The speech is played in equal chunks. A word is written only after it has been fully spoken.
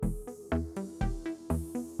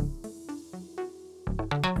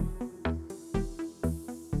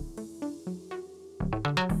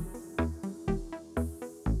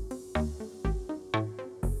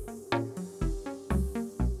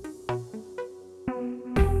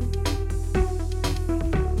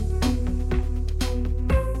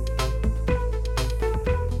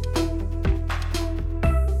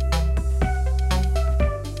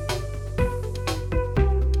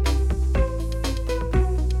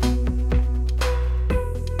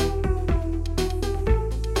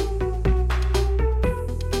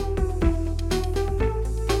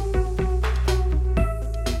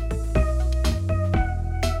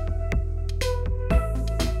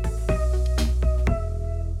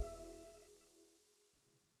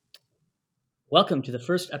Welcome to the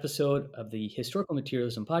first episode of the Historical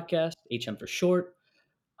Materialism Podcast, HM for short.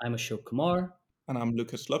 I'm Ashok Kumar. And I'm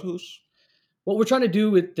Lucas Lothus. What we're trying to do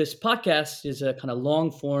with this podcast is a kind of long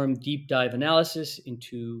form, deep dive analysis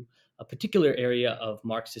into a particular area of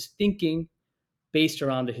Marxist thinking based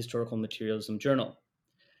around the Historical Materialism Journal.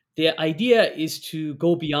 The idea is to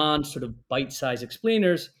go beyond sort of bite sized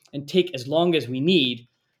explainers and take as long as we need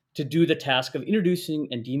to do the task of introducing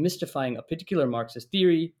and demystifying a particular Marxist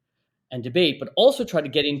theory and debate, but also try to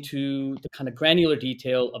get into the kind of granular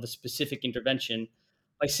detail of a specific intervention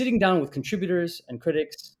by sitting down with contributors and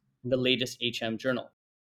critics in the latest HM journal.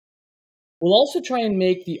 We'll also try and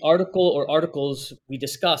make the article or articles we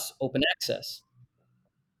discuss open access.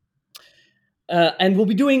 And we'll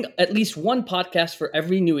be doing at least one podcast for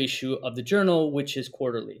every new issue of the journal, which is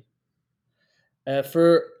quarterly.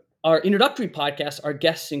 For our introductory podcast, our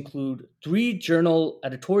guests include three journal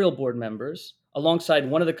editorial board members, alongside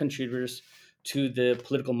one of the contributors to the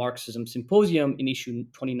Political Marxism Symposium in issue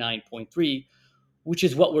 29.3, which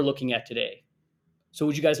is what we're looking at today. So,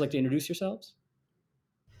 would you guys like to introduce yourselves?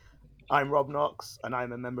 I'm Rob Knox, and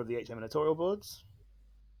I'm a member of the HM editorial boards.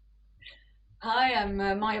 Hi, I'm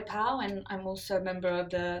Maya Powell, and I'm also a member of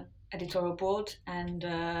the editorial board and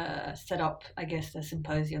set up, the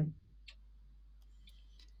symposium.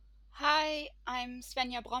 Hi, I'm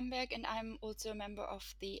Svenja Bromberg, and I'm also a member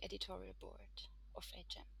of the editorial board of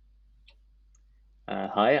HM.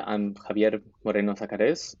 Hi, I'm Javier Moreno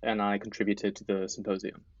Zacares, and I contributed to the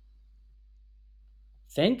symposium.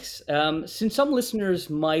 Thanks. Since some listeners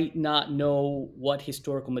might not know what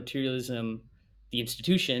historical materialism, the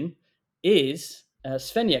institution, is,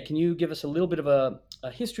 Svenja, can you give us a little bit of a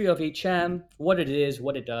history of HM, what it is,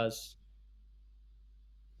 what it does?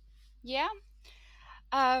 Yeah,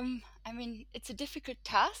 it's a difficult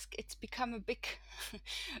task. It's become a big,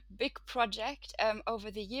 big project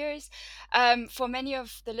over the years. For many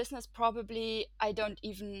of the listeners, probably I don't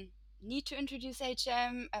even need to introduce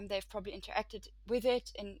HM. They've probably interacted with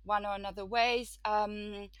it in one or another ways.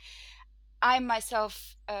 I'm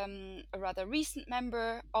myself a rather recent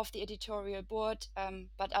member of the editorial board,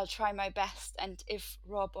 but I'll try my best. And if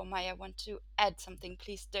Rob or Maya want to add something,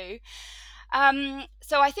 please do.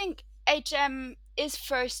 So I think HM is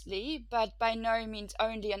firstly, but by no means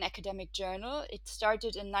only, an academic journal. It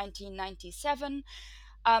started in 1997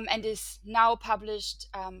 and is now published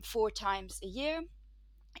 4 times a year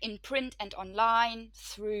in print and online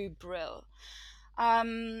through Brill.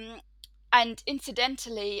 And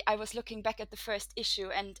incidentally, I was looking back at the first issue,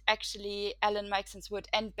 and actually Alan Meixenswood Wood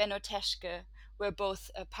and Benno Teschke were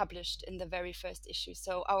both published in the very first issue.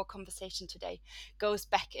 So our conversation today goes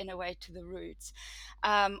back in a way to the roots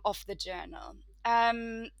of the journal.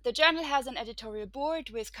 The journal has an editorial board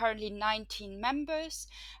with currently 19 members,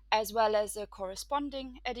 as well as a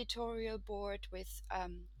corresponding editorial board with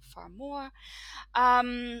far more.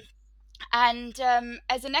 And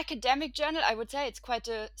as an academic journal, I would say it's quite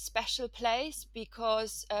a special place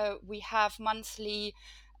because we have monthly,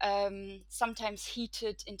 sometimes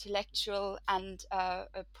heated intellectual and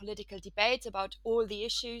political debates about all the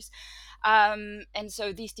issues. And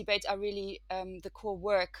so these debates are really the core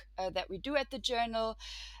work that we do at the journal.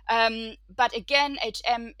 But again,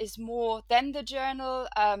 HM is more than the journal.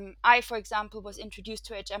 I, for example, was introduced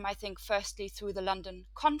to HM, I think, firstly through the London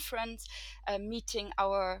conference, meeting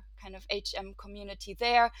our kind of HM community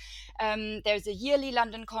there. There's a yearly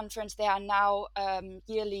London conference. There are now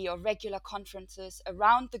yearly or regular conferences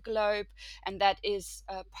around the globe, and that is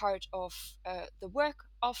part of the work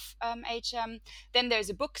of HM. Then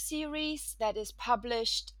there's a book series that is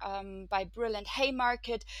published by Brill and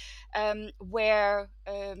Haymarket, where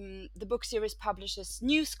the book series publishes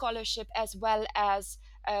new scholarship as well as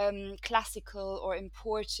classical or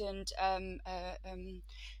important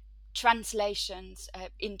translations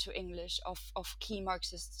into English of key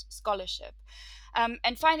Marxist scholarship.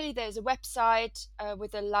 And finally, there's a website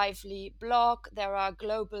with a lively blog. There are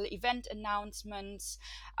global event announcements.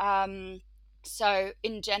 So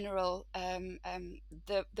in general,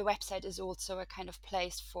 the website is also a kind of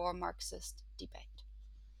place for Marxist debate.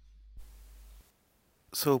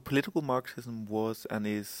 So, political Marxism was and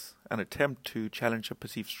is an attempt to challenge a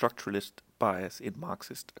perceived structuralist bias in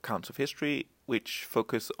Marxist accounts of history, which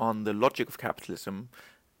focus on the logic of capitalism,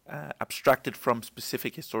 abstracted from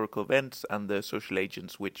specific historical events and the social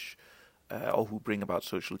agents which or who bring about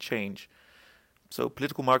social change. So,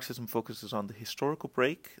 political Marxism focuses on the historical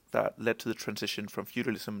break that led to the transition from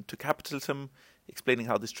feudalism to capitalism, explaining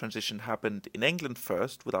how this transition happened in England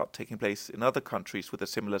first without taking place in other countries with a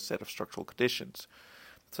similar set of structural conditions.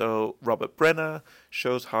 So Robert Brenner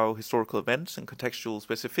shows how historical events and contextual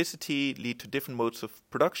specificity lead to different modes of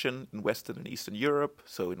production in Western and Eastern Europe.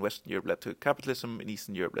 So in Western Europe led to capitalism, in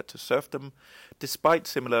Eastern Europe led to serfdom, despite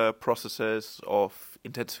similar processes of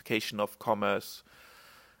intensification of commerce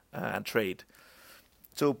and trade.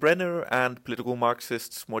 So Brenner and political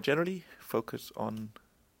Marxists more generally focus on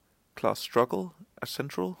class struggle as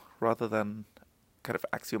central rather than kind of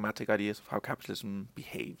axiomatic ideas of how capitalism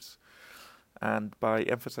behaves. And by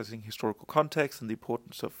emphasizing historical context and the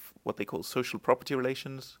importance of what they call social property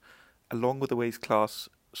relations, along with the ways class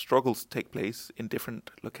struggles take place in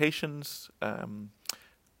different locations,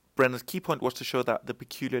 Brenner's key point was to show that the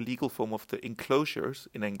peculiar legal form of the enclosures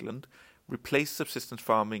in England replaced subsistence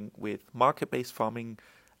farming with market-based farming,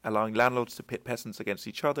 allowing landlords to pit peasants against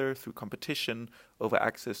each other through competition over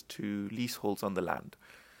access to leaseholds on the land.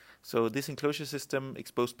 So this enclosure system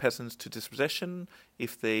exposed peasants to dispossession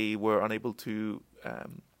if they were unable to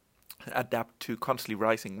adapt to constantly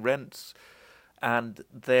rising rents, and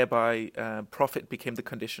thereby profit became the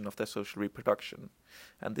condition of their social reproduction.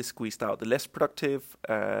 And this squeezed out the less productive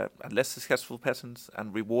and less successful peasants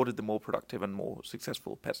and rewarded the more productive and more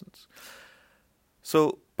successful peasants.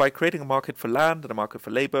 So by creating a market for land and a market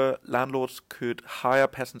for labor, landlords could hire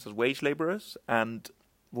peasants as wage laborers and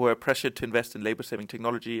were pressured to invest in labor-saving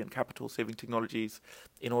technology and capital-saving technologies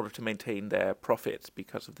in order to maintain their profits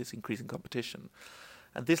because of this increasing competition.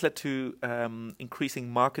 And this led to increasing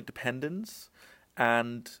market dependence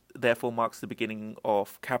and therefore marks the beginning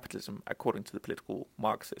of capitalism, according to the political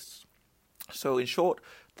Marxists. So in short,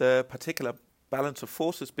 the particular balance of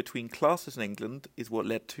forces between classes in England is what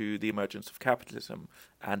led to the emergence of capitalism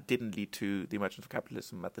and didn't lead to the emergence of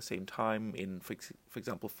capitalism at the same time in, for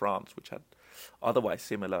example, France, which had otherwise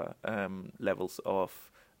similar levels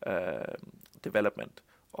of development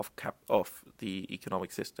of the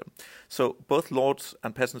economic system. So both lords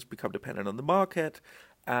and peasants become dependent on the market,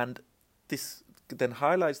 and this then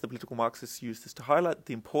highlights, the political Marxists use this to highlight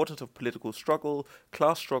the importance of political struggle,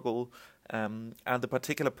 class struggle, and the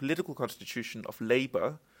particular political constitution of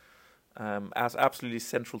labor as absolutely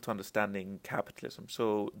central to understanding capitalism.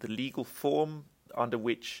 So the legal form under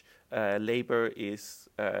which labor is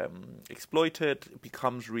exploited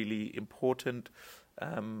becomes really important,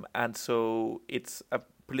 and so it's a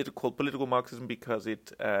political Marxism because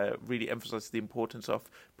it really emphasizes the importance of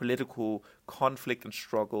political conflict and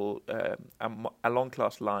struggle along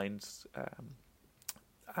class lines,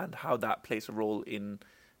 and how that plays a role in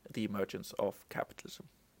the emergence of capitalism.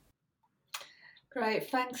 Great,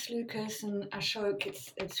 thanks, Lucas and Ashok.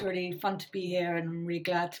 It's really fun to be here, and I'm really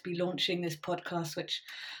glad to be launching this podcast, which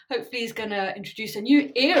hopefully is going to introduce a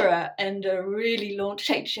new era and really launch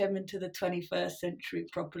HM into the 21st century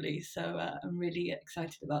properly. So I'm really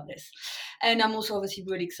excited about this, and I'm also obviously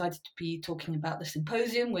really excited to be talking about the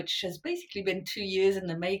symposium, which has basically been 2 years in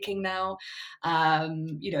the making now.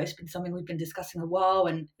 It's been something we've been discussing a while,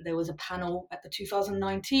 and there was a panel at the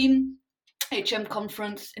 2019 HM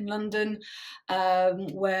conference in London,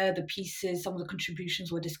 where the pieces, some of the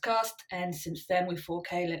contributions were discussed. And since then, we thought,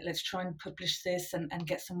 okay, let's try and publish this and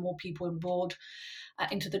get some more people on board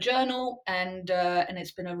into the journal. And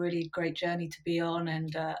it's been a really great journey to be on.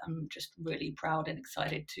 And I'm just really proud and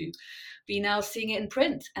excited to be now seeing it in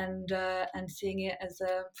print and seeing it as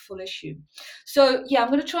a full issue. So yeah, I'm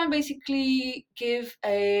going to try and basically give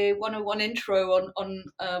a 101 intro on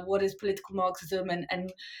what is political Marxism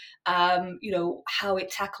and how it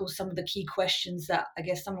tackles some of the key questions that I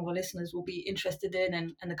guess some of our listeners will be interested in,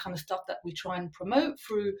 and the kind of stuff that we try and promote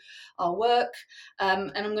through our work.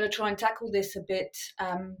 And I'm going to try and tackle this a bit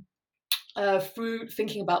through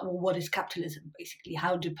thinking about, well, what is capitalism, basically?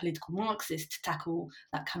 How do political Marxists tackle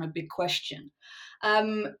that kind of big question?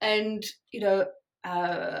 A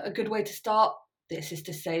good way to start this is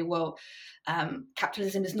to say, well,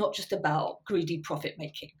 capitalism is not just about greedy profit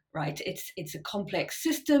making, right? It's a complex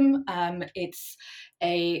system. It's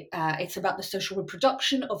about the social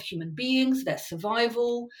reproduction of human beings, their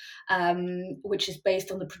survival, which is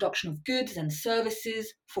based on the production of goods and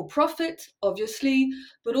services for profit, obviously,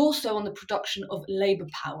 but also on the production of labor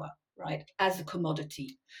power, right, as a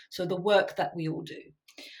commodity. So the work that we all do.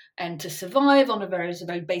 And to survive on a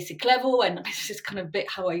very basic level, and this is kind of a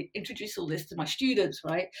bit how I introduce all this to my students,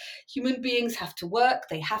 right? Human beings have to work,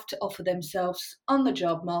 they have to offer themselves on the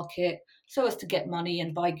job market so as to get money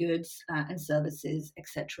and buy goods and services,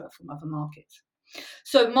 etc., from other markets.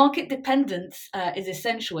 So market dependence is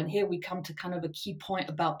essential, and here we come to kind of a key point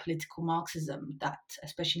about political Marxism that,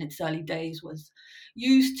 especially in its early days, was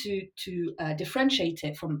used to differentiate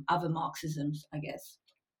it from other Marxisms, I guess.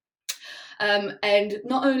 And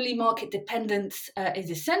not only market dependence is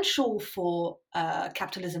essential for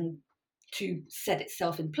capitalism to set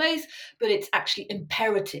itself in place, but it's actually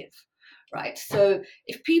imperative, right? So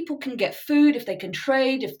if people can get food, if they can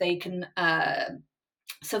trade, if they can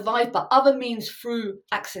survive by other means through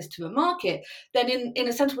access to a market, then in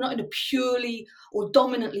a sense, we're not in a purely or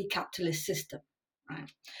dominantly capitalist system, right?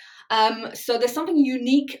 So there's something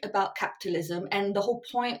unique about capitalism, and the whole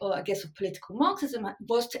point, or I guess, of political Marxism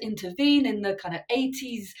was to intervene in the kind of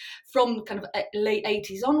 80s, from kind of late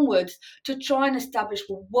 80s onwards, to try and establish,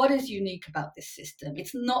 well, what is unique about this system?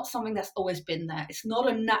 It's not something that's always been there. It's not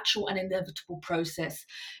a natural and inevitable process.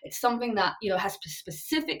 It's something that, you know, has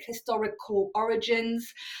specific historical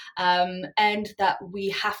origins, and that we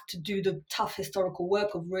have to do the tough historical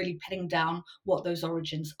work of really pinning down what those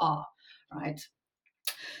origins are, right?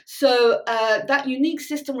 So that unique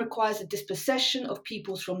system requires a dispossession of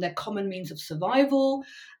peoples from their common means of survival,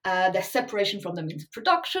 their separation from their means of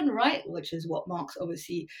production, right, which is what Marx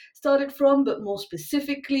obviously started from, but more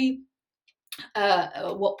specifically,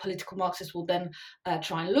 what political Marxists will then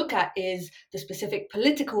try and look at is the specific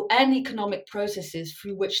political and economic processes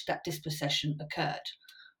through which that dispossession occurred,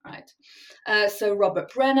 right? So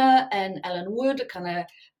Robert Brenner and Alan Wood kind of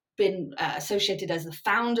been associated as the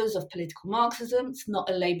founders of political Marxism. It's not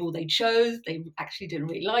a label they chose. They actually didn't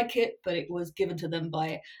really like it, but it was given to them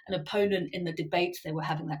by an opponent in the debates they were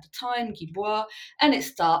having at the time, Guy Bois, and it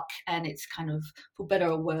stuck, and it's kind of, for better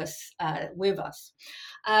or worse, with us.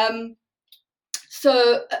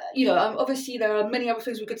 So, obviously there are many other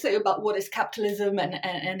things we could say about what is capitalism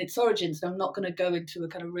and its origins. I'm not going to go into a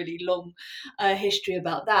kind of really long history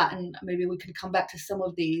about that, and maybe we can come back to some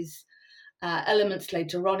of these elements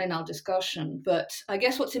later on in our discussion. But I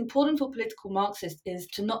guess what's important for political Marxists is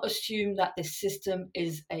to not assume that this system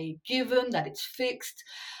is a given, that it's fixed,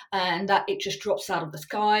 and that it just drops out of the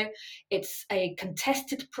sky. It's a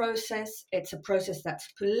contested process. It's a process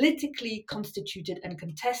that's politically constituted and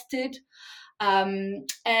contested. And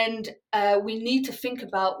we need to think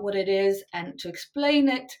about what it is and to explain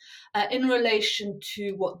it in relation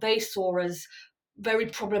to what they saw as very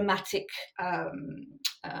problematic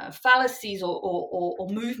fallacies or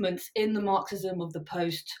movements in the Marxism of the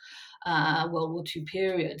post World War II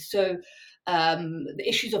period. So the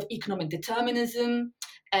issues of economic determinism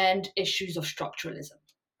and issues of structuralism.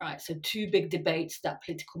 Right, so two big debates that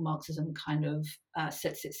political Marxism kind of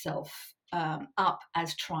sets itself up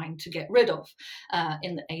as trying to get rid of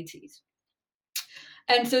in the 80s.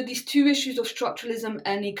 And so these two issues of structuralism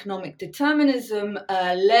and economic determinism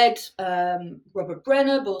led Robert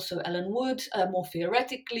Brenner, but also Alan Wood, more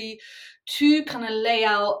theoretically, to kind of lay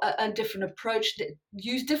out a different approach that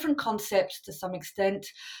use different concepts to some extent.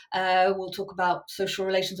 We'll talk about social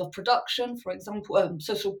relations of production, for example,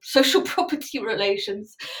 social property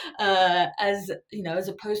relations, as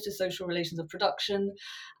opposed to social relations of production,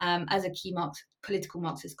 as a key political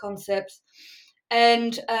Marxist concept.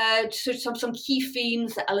 And so some key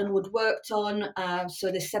themes that Alan Wood worked on,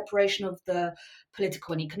 so the separation of the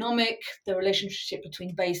political and economic, the relationship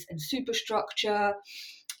between base and superstructure,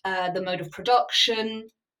 the mode of production,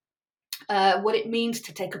 what it means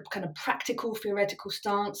to take a kind of practical theoretical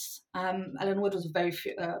stance. Alan Wood was a very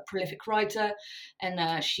prolific writer,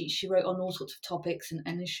 and she wrote on all sorts of topics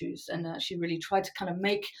and issues, and she really tried to kind of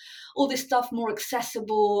make all this stuff more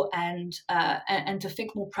accessible and to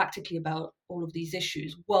think more practically about all of these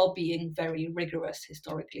issues while being very rigorous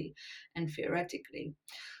historically and theoretically.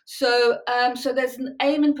 So there's an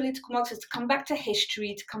aim in political Marxism to come back to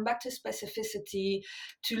history, to come back to specificity,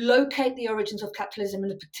 to locate the origins of capitalism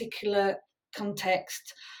in a particular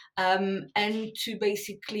context, and to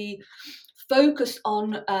basically focus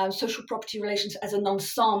on social property relations as an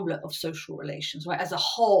ensemble of social relations, right, as a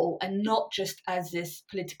whole, and not just as this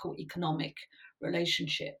political economic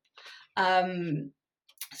relationship.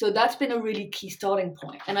 So that's been a really key starting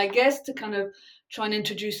point. And I guess to kind of try and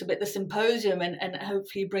introduce a bit the symposium and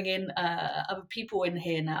hopefully bring in other people in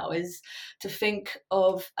here now is to think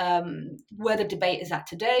of where the debate is at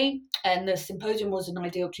today. And the symposium was an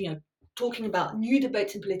idea of, talking about new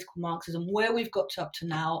debates in political Marxism, where we've got to up to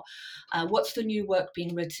now, what's the new work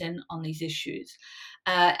being written on these issues.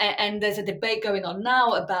 And there's a debate going on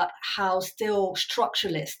now about how still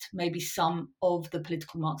structuralist maybe some of the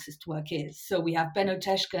political Marxist work is. So we have Ben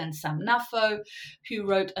Oteshka and Sam Nafo, who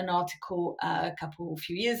wrote an article a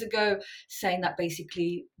few years ago saying that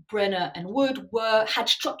basically Brenner and Wood had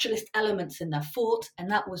structuralist elements in their thought,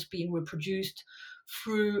 and that was being reproduced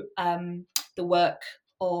through the work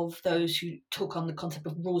of those who took on the concept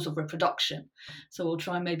of rules of reproduction. So we'll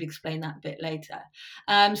try and maybe explain that a bit later.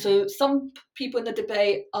 So some people in the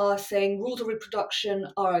debate are saying rules of reproduction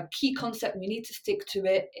are a key concept. We need to stick to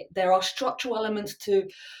it. There are structural elements to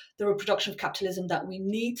the reproduction of capitalism that we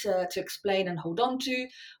need to explain and hold on to.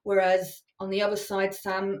 Whereas on the other side,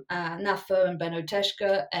 Sam Nafo and Ben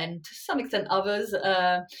Oteshka, and to some extent others,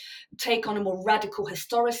 take on a more radical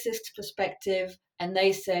historicist perspective. And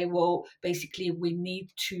they say, well, basically, we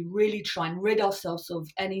need to really try and rid ourselves of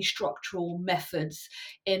any structural methods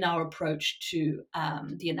in our approach to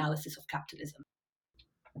the analysis of capitalism.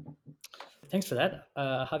 Thanks for that.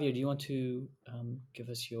 Javier, do you want to give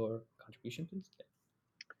us your contribution, please?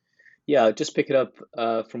 Yeah, just pick it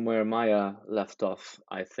up from where Maya left off,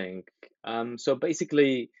 I think. So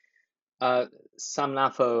basically, Sam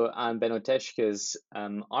Nafo and Ben Oteshka's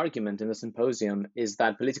argument in the symposium is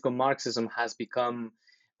that political Marxism has become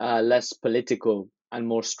less political and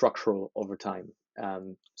more structural over time,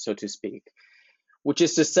 so to speak. Which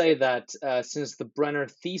is to say that since the Brenner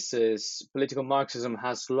thesis, political Marxism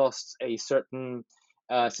has lost a certain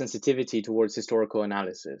sensitivity towards historical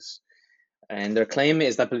analysis. And their claim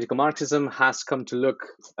is that political Marxism has come to look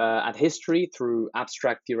at history through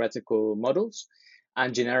abstract theoretical models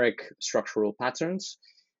and generic structural patterns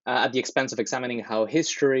at the expense of examining how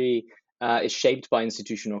history is shaped by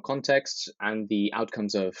institutional contexts and the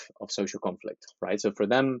outcomes of social conflict, right? So for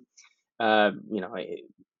them,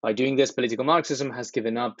 by doing this, political Marxism has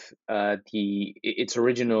given up its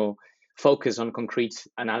original focus on concrete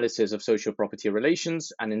analysis of social property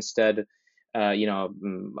relations and instead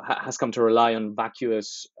has come to rely on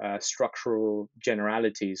vacuous structural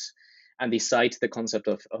generalities, and they cite the concept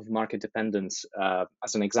of market dependence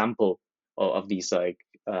as an example of these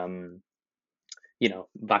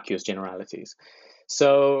vacuous generalities.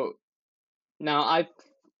 So now I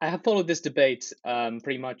have followed this debate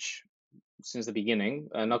pretty much since the beginning,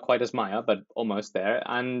 not quite as Maya, but almost there,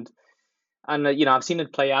 and I've seen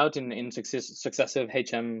it play out in successive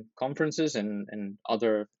HM conferences and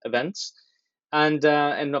other events. And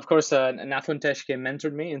of course, Nafo and Teshke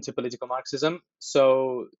mentored me into political Marxism.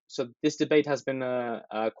 So this debate has been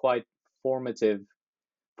quite formative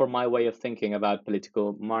for my way of thinking about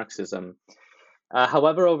political Marxism.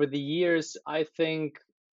 However, over the years, I think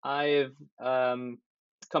I've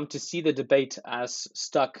come to see the debate as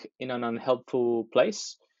stuck in an unhelpful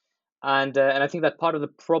place. And I think that part of the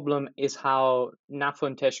problem is how Nafo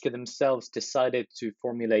and Teshke themselves decided to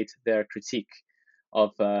formulate their critique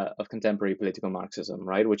of contemporary political Marxism,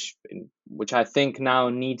 right? Which I think now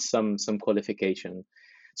needs some qualification.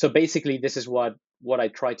 So basically, this is what I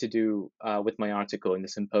try to do with my article in the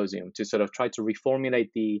symposium, to sort of try to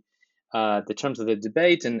reformulate the terms of the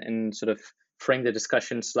debate and sort of frame the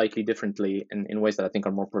discussion slightly differently in ways that I think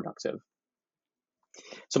are more productive.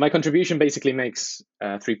 So my contribution basically makes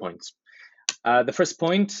 3 points. The first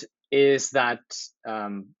point is that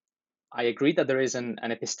I agree that there is an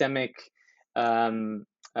epistemic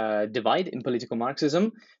divide in political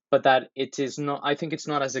Marxism, but that it is not. I think it's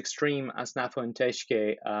not as extreme as Nafo and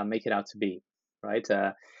Teshke make it out to be. Right.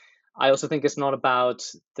 I also think it's not about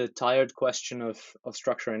the tired question of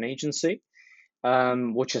structure and agency,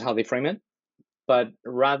 which is how they frame it, but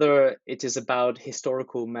rather it is about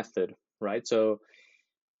historical method. Right. So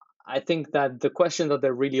I think that the question that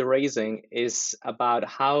they're really raising is about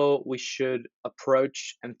how we should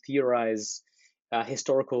approach and theorize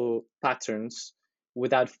historical patterns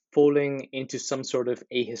without falling into some sort of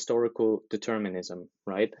ahistorical determinism,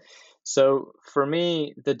 right? So for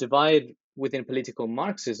me, the divide within political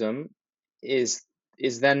Marxism is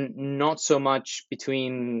then not so much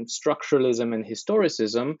between structuralism and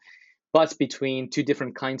historicism, but between two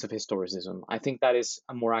different kinds of historicism. I think that is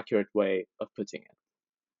a more accurate way of putting it.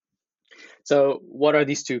 So what are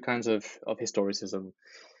these two kinds of historicism?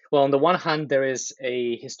 Well, on the one hand, there is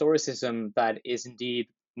a historicism that is indeed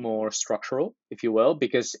more structural, if you will,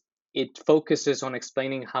 because it focuses on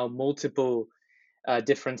explaining how multiple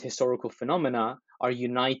different historical phenomena are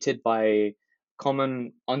united by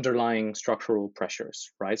common underlying structural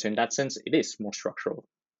pressures, right? So in that sense, it is more structural.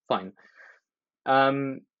 Fine.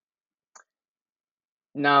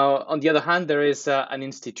 Now, on the other hand, there is an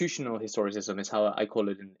institutional historicism, is how I call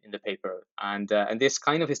it in the paper. And this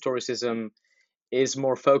kind of historicism is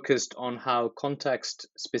more focused on how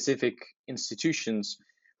context-specific institutions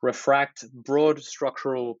refract broad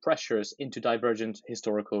structural pressures into divergent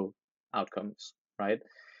historical outcomes, right?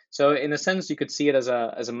 So in a sense, you could see it as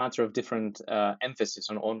a matter of different emphasis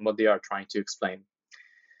on what they are trying to explain.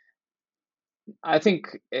 I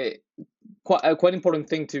think quite important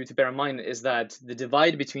thing to bear in mind is that the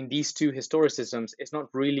divide between these two historicisms is not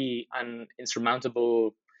really an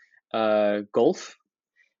insurmountable gulf,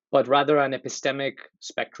 but rather an epistemic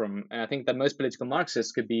spectrum. And I think that most political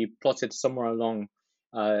Marxists could be plotted somewhere along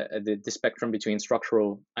the spectrum between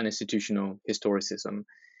structural and institutional historicism.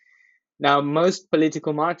 Now, most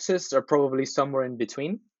political Marxists are probably somewhere in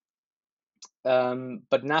between,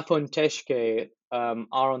 but Nafo and Teschke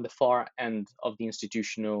are on the far end of the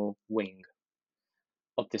institutional wing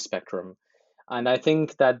of the spectrum. And I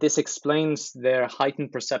think that this explains their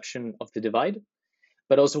heightened perception of the divide,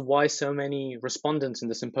 but also why so many respondents in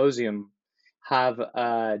the symposium have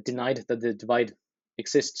denied that the divide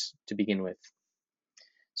exists to begin with.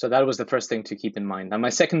 So that was the first thing to keep in mind. And my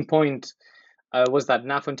second point was that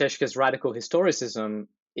Nafonteshke's radical historicism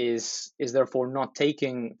is therefore not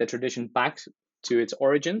taking the tradition back to its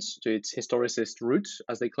origins, to its historicist roots,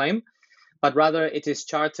 as they claim, but rather it is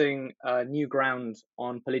charting new ground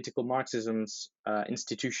on political Marxism's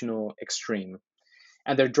institutional extreme.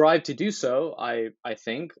 And their drive to do so, I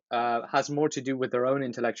think, has more to do with their own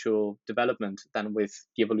intellectual development than with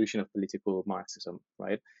the evolution of political Marxism,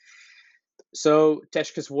 right? So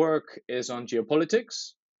Teschke's work is on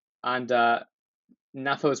geopolitics, and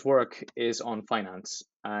Nafo's work is on finance.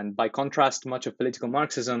 And by contrast, much of political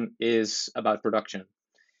Marxism is about production.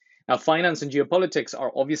 Now, finance and geopolitics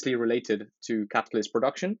are obviously related to capitalist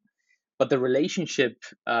production, but the relationship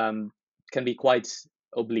can be quite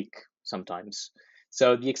oblique sometimes.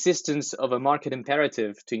 So the existence of a market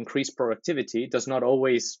imperative to increase productivity does not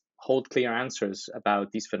always hold clear answers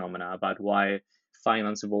about these phenomena, about why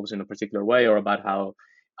finance evolves in a particular way, or about how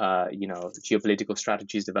geopolitical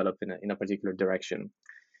strategies develop in a particular direction.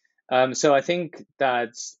 So I think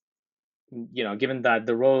that given that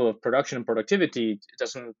the role of production and productivity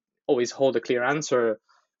doesn't always hold a clear answer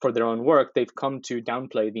for their own work, they've come to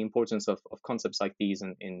downplay the importance of concepts like these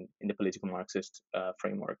in the political Marxist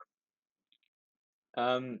framework.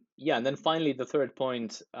 And then finally, the third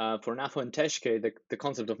point for Nafo and Teschke, the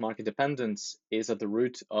concept of market dependence is at the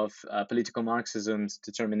root of political Marxism's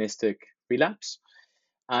deterministic relapse.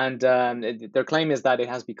 And their claim is that it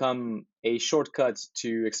has become a shortcut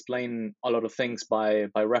to explain a lot of things by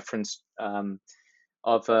reference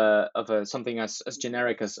of something as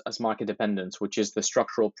generic as market dependence, which is the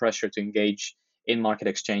structural pressure to engage in market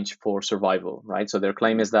exchange for survival, right? So their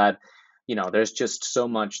claim is that there's just so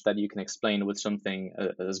much that you can explain with something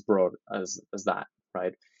as broad as that,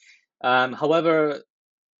 right? However,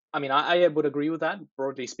 I would agree with that.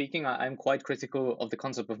 Broadly speaking, I'm quite critical of the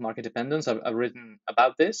concept of market dependence. I've written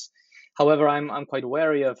about this. However, I'm quite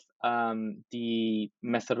wary of the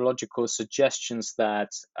methodological suggestions that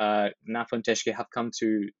Nafo and Teschke have come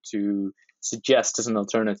to suggest as an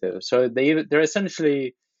alternative. So they're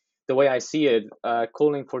essentially, the way I see it,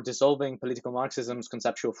 calling for dissolving political Marxism's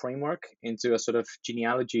conceptual framework into a sort of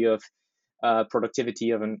genealogy of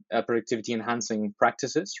productivity enhancing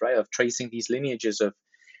practices, right? Of tracing these lineages of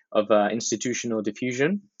institutional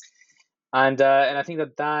diffusion, and I think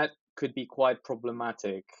that could be quite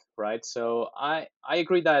problematic, right? So I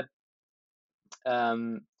agree that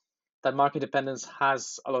that market dependence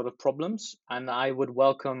has a lot of problems, and I would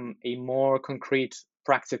welcome a more concrete,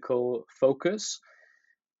 practical focus.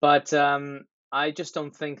 But I just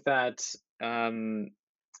don't think that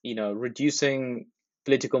reducing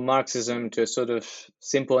political Marxism to a sort of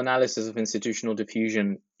simple analysis of institutional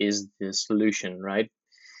diffusion is the solution, right?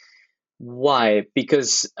 Why?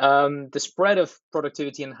 Because the spread of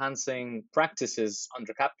productivity enhancing practices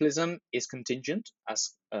under capitalism is contingent,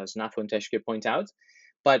 as Nafo and Teschke point out,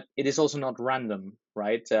 but it is also not random,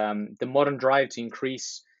 right? The modern drive to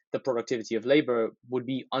increase the productivity of labor would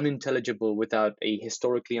be unintelligible without a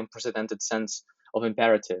historically unprecedented sense of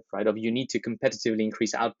imperative, right? Of you need to competitively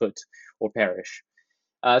increase output or perish.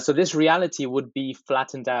 So this reality would be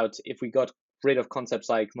flattened out if we got rid of concepts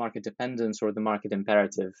like market dependence or the market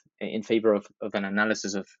imperative in favor of an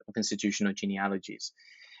analysis of institutional genealogies.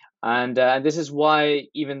 And this is why,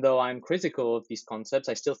 even though I'm critical of these concepts,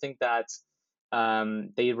 I still think that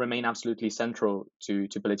they remain absolutely central to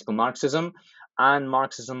political Marxism and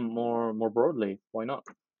Marxism more broadly. Why not?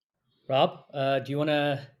 Rob, do you want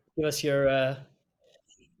to give us your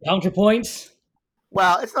counterpoints?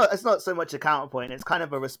 Well, it's not so much a counterpoint. It's kind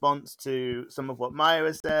of a response to some of what Maya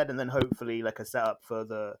has said, and then hopefully like a setup for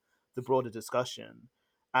the broader discussion.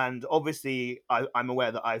 And obviously, I'm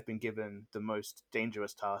aware that I've been given the most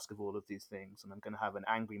dangerous task of all of these things, and I'm going to have an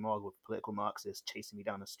angry mob of political Marxists chasing me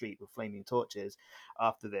down the street with flaming torches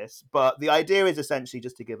after this. But the idea is essentially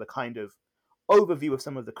just to give a kind of overview of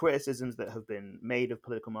some of the criticisms that have been made of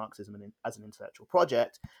political Marxism as an intellectual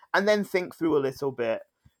project, and then think through a little bit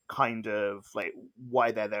kind of like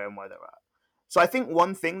why they're there and why they're at. So I think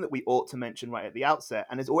one thing that we ought to mention right at the outset,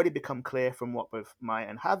 and has already become clear from what both Maya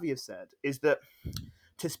and Javi have said, is that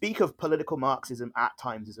to speak of political Marxism at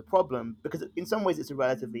times is a problem because in some ways it's a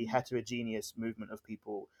relatively heterogeneous movement of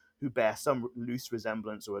people who bear some loose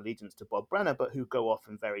resemblance or allegiance to Bob Brenner, but who go off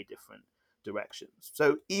in very different directions.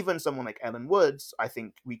 So even someone like Ellen Woods, I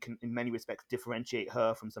think we can in many respects differentiate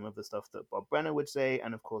her from some of the stuff that Bob Brenner would say,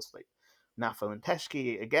 and of course like Nafo and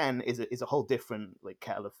Teshki again is a whole different like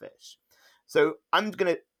kettle of fish. So I'm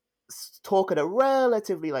gonna talk at a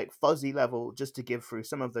relatively like fuzzy level just to give through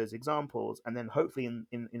some of those examples, and then hopefully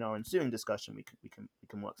in our ensuing discussion we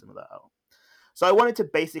can work some of that out. So I wanted to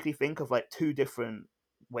basically think of like two different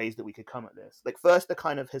ways that we could come at this. Like first the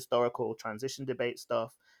kind of historical transition debate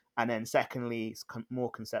stuff, and then secondly more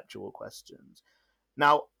conceptual questions.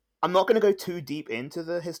 Now I'm not going to go too deep into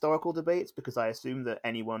the historical debates because I assume that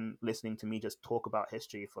anyone listening to me just talk about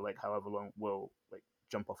history for like however long will like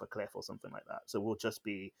jump off a cliff or something like that. So we'll just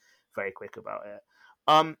be very quick about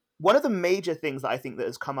it. One of the major things that I think that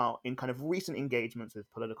has come out in kind of recent engagements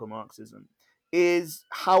with political Marxism is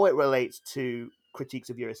how it relates to critiques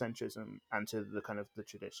of Eurocentrism and to the kind of the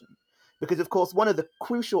tradition. Because of course, one of the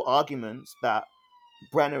crucial arguments that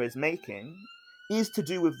Brenner is making is to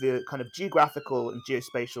do with the kind of geographical and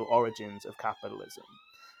geospatial origins of capitalism.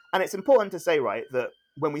 And it's important to say, right, that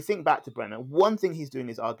when we think back to Brenner, one thing he's doing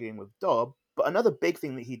is arguing with Dobb, but another big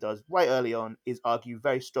thing that he does right early on is argue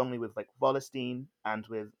very strongly with like Wallerstein and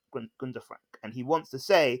with Gunder Frank. And he wants to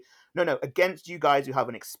say, no, against you guys who have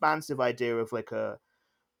an expansive idea of like a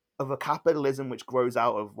capitalism which grows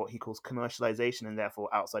out of what he calls commercialization and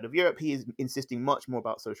therefore outside of Europe, he is insisting much more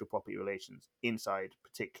about social property relations inside,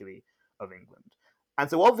 particularly of England. And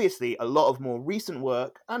so obviously a lot of more recent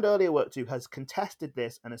work and earlier work too has contested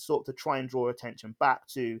this and has sought to try and draw attention back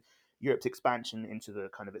to Europe's expansion into the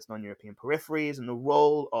kind of its non-European peripheries and the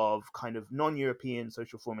role of kind of non-European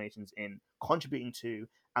social formations in contributing to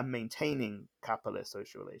and maintaining capitalist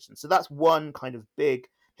social relations. So that's one kind of big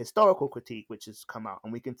historical critique which has come out,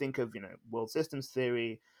 and we can think of world systems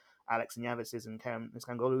theory, Alex Anyavis's and Kerem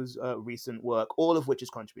Iskangolu's recent work, all of which is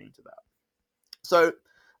contributing to that. So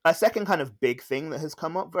a second kind of big thing that has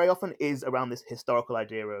come up very often is around this historical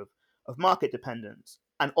idea of market dependence.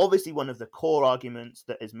 And obviously one of the core arguments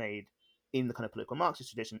that is made in the kind of political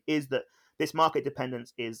Marxist tradition is that this market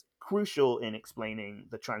dependence is crucial in explaining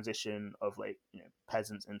the transition of like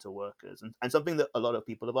peasants into workers, and something that a lot of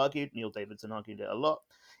people have argued, Neil Davidson argued it a lot,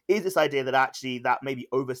 is this idea that actually that maybe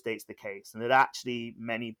overstates the case, and that actually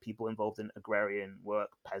many people involved in agrarian work,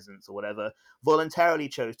 peasants or whatever, voluntarily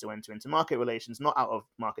chose to enter into market relations, not out of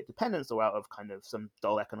market dependence or out of kind of some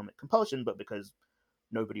dull economic compulsion, but because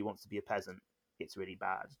nobody wants to be a peasant. It's really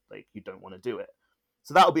bad. Like you don't want to do it.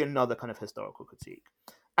 So that would be another kind of historical critique.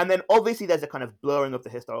 And then obviously there's a kind of blurring of the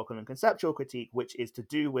historical and conceptual critique, which is to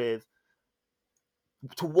do with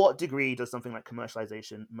to what degree does something like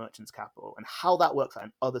commercialization, merchants' capital, and how that works out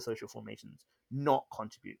in other social formations not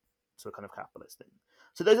contribute to a kind of capitalist thing.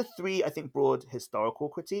 So those are three, I think, broad historical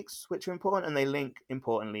critiques which are important, and they link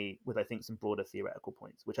importantly with, I think, some broader theoretical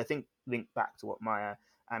points, which I think link back to what Maya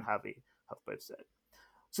and Javi have both said.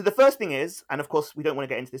 So the first thing is, and of course we don't want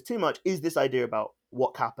to get into this too much, is this idea about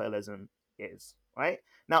what capitalism is, right?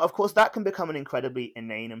 Now, of course, that can become an incredibly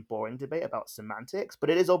inane and boring debate about semantics, but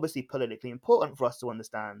it is obviously politically important for us to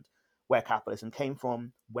understand where capitalism came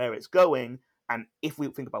from, where it's going, and if we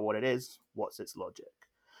think about what it is, what's its logic.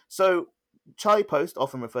 So Charlie Post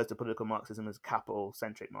often refers to political Marxism as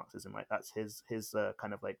capital-centric Marxism, right? That's his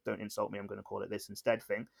kind of like, don't insult me, I'm going to call it this instead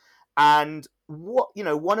thing. And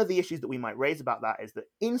one of the issues that we might raise about that is that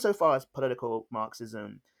insofar as political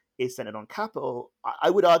Marxism is centered on capital, I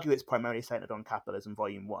would argue it's primarily centered on capitalism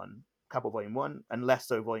Capital Volume 1, and less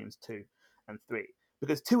so Volumes 2 and 3.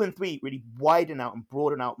 Because 2 and 3 really widen out and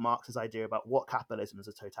broaden out Marx's idea about what capitalism is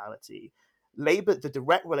a totality. Labor, the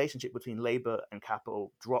direct relationship between labor and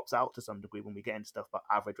capital drops out to some degree when we get into stuff about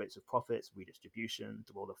average rates of profits, redistribution,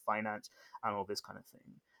 the role of finance, and all this kind of thing.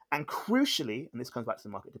 And crucially, and this comes back to the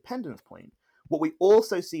market dependence point, what we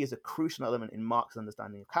also see as a crucial element in Marx's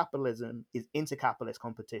understanding of capitalism is intercapitalist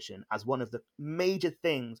competition as one of the major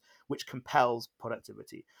things which compels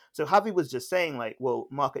productivity. So Javi was just saying, like, well,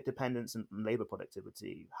 market dependence and labor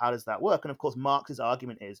productivity, how does that work? And of course, Marx's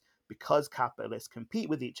argument is because capitalists compete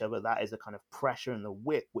with each other, that is a kind of pressure in the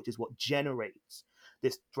whip, which is what generates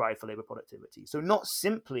this drive for labor productivity. So not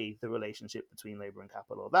simply the relationship between labor and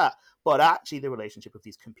capital or that, but actually the relationship of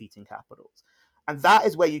these competing capitals. And that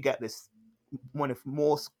is where you get this one of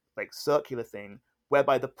more like circular thing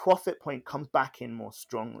whereby the profit point comes back in more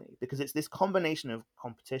strongly, because it's this combination of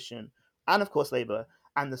competition and of course labor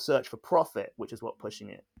and the search for profit which is what pushing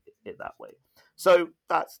it that way. So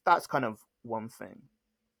that's kind of one thing.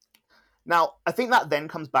 Now, I think that then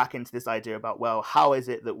comes back into this idea about, well, how is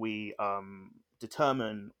it that we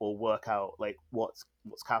determine or work out like what's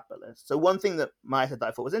capitalist? So one thing that Maya said that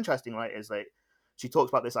I thought was interesting, right, is like she talks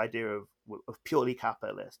about this idea of purely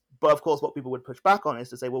capitalist. But of course, what people would push back on is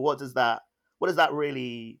to say, well, what does that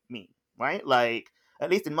really mean, right? Like,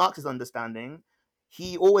 at least in Marx's understanding,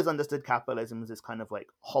 he always understood capitalism as this kind of like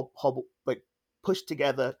like pushed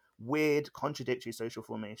together weird contradictory social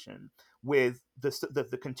formation with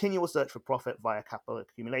the continual search for profit via capital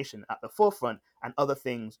accumulation at the forefront and other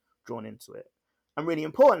things drawn into it. And really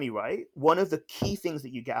importantly, right, one of the key things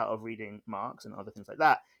that you get out of reading Marx and other things like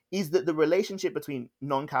that is that the relationship between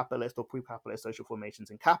non-capitalist or pre-capitalist social formations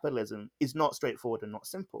and capitalism is not straightforward and not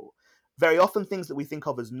simple. Very often things that we think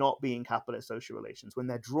of as not being capitalist social relations, when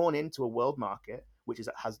they're drawn into a world market, which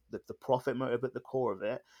has the profit motive at the core of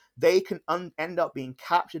it, they can end up being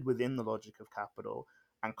captured within the logic of capital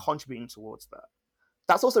and contributing towards that.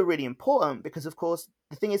 That's also really important because, of course,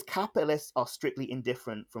 the thing is, capitalists are strictly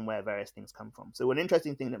indifferent from where various things come from. So an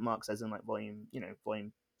interesting thing that Marx says in like volume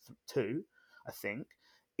 2, I think,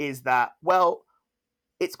 is that, well,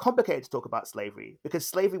 it's complicated to talk about slavery because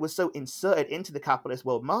slavery was so inserted into the capitalist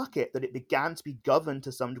world market that it began to be governed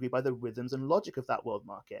to some degree by the rhythms and logic of that world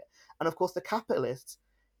market. And of course, the capitalists,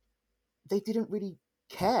 they didn't really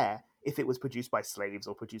care if it was produced by slaves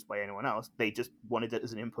or produced by anyone else. They just wanted it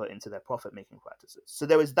as an input into their profit-making practices. So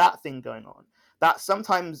there was that thing going on. That's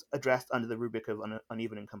sometimes addressed under the rubric of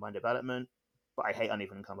uneven and combined development, but I hate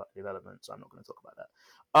uneven and combined development, so I'm not going to talk about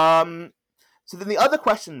that. So then the other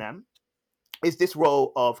question then is this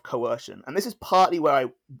role of coercion. And this is partly where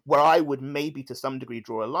I would maybe to some degree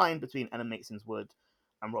draw a line between Ellen Mason's Wood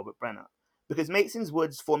and Robert Brenner. Because Mason's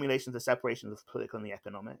Wood's formulation of the separation of the political and the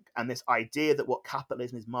economic, and this idea that what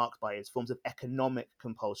capitalism is marked by is forms of economic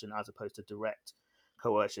compulsion as opposed to direct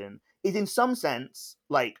coercion, is in some sense,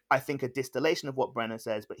 like, I think a distillation of what Brenner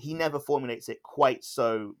says, but he never formulates it quite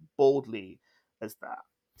so boldly as that.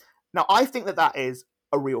 Now, I think that is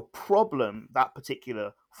a real problem, that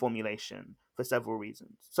particular formulation, for several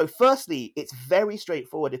reasons. So firstly, it's very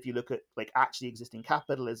straightforward if you look at like actually existing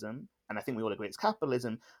capitalism, and I think we all agree it's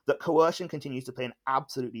capitalism, that coercion continues to play an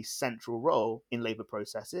absolutely central role in labor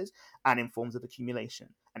processes and in forms of accumulation.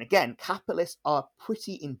 And again, capitalists are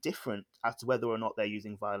pretty indifferent as to whether or not they're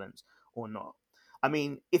using violence or not. I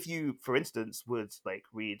mean, if you, for instance, would like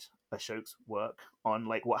read Ashok's work on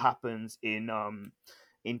like what happens in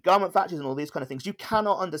garment factories and all these kind of things, you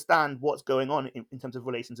cannot understand what's going on in terms of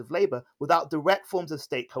relations of labor without direct forms of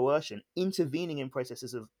state coercion intervening in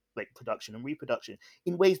processes of like production and reproduction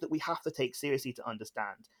in ways that we have to take seriously to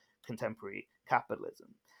understand contemporary capitalism.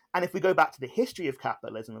 And if we go back to the history of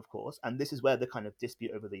capitalism, of course, and this is where the kind of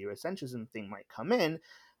dispute over the Eurocentrism thing might come in,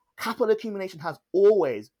 capital accumulation has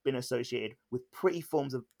always been associated with pretty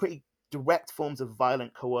direct forms of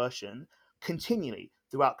violent coercion continually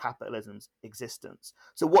throughout capitalism's existence.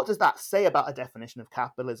 So what does that say about a definition of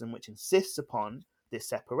capitalism which insists upon this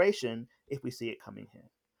separation if we see it coming here?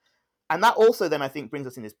 And that also then, I think, brings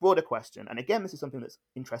us in this broader question. And again, this is something that's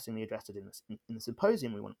interestingly addressed in the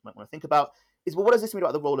symposium we might want to think about, is, well, what does this mean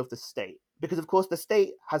about the role of the state? Because, of course, the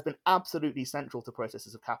state has been absolutely central to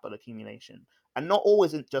processes of capital accumulation. And not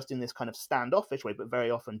always just in this kind of standoffish way, but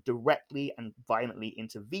very often directly and violently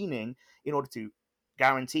intervening in order to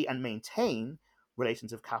guarantee and maintain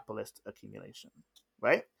relations of capitalist accumulation,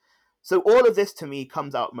 right? So all of this, to me,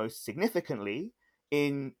 comes out most significantly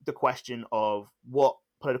in the question of what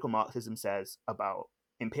political Marxism says about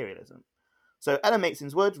imperialism. So Ellen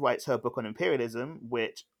Mason's Wood writes her book on imperialism,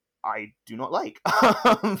 which I do not like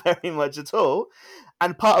very much at all.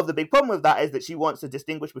 And part of the big problem with that is that she wants to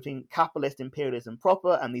distinguish between capitalist imperialism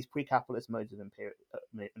proper and these pre-capitalist modes of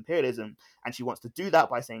imperialism. And she wants to do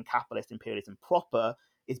that by saying capitalist imperialism proper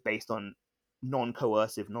is based on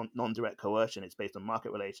non-coercive, non-direct coercion. It's based on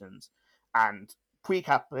market relations. And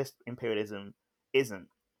pre-capitalist imperialism isn't.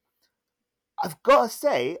 I've got to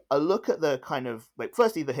say, a look at the kind of, like,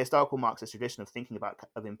 firstly, the historical Marxist tradition of thinking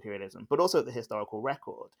of imperialism, but also the historical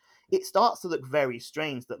record, it starts to look very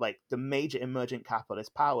strange that, like, the major emergent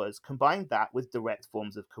capitalist powers combined that with direct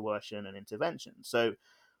forms of coercion and intervention. So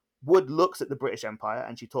Wood looks at the British Empire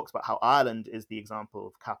and she talks about how Ireland is the example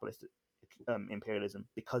of capitalist imperialism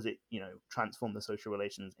because it, transformed the social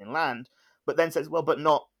relations in land, but then says, well, but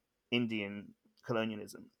not Indian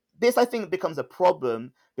colonialism. This, I think, becomes a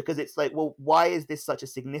problem because it's like, well, why is this such a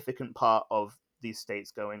significant part of these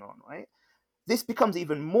states going on, right? This becomes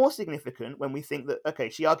even more significant when we think that, okay,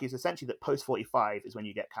 she argues essentially that post 45 is when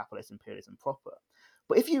you get capitalist imperialism proper.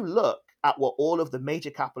 But if you look at what all of the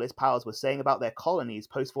major capitalist powers were saying about their colonies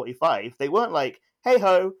post 45, they weren't like, hey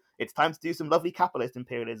ho, it's time to do some lovely capitalist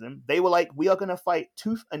imperialism. They were like, we are going to fight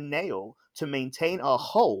tooth and nail to maintain our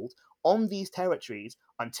hold on these territories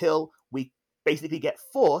until we basically get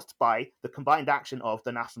forced by the combined action of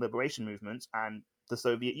the national liberation movements and the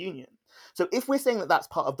Soviet Union. So if we're saying that that's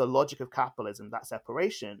part of the logic of capitalism, that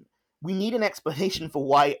separation, we need an explanation for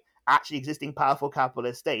why actually existing powerful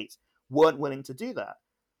capitalist states weren't willing to do that.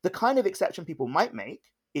 The kind of exception people might make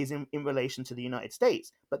is in relation to the United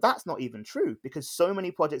States, but that's not even true because so many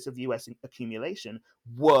projects of US accumulation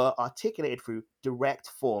were articulated through direct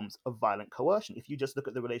forms of violent coercion. If you just look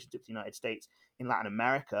at the relationship to the United States in Latin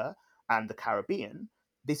America and the Caribbean,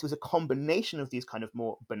 this was a combination of these kind of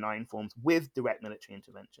more benign forms with direct military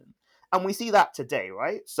intervention. And we see that today,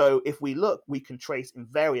 right? So if we look, we can trace in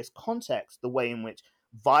various contexts the way in which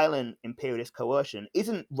violent imperialist coercion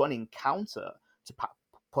isn't running counter to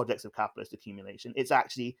projects of capitalist accumulation. It's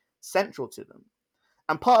actually central to them.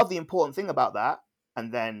 And part of the important thing about that,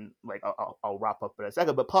 and then like I'll wrap up in a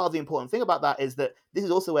second, but part of the important thing about that is that this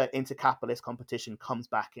is also where intercapitalist competition comes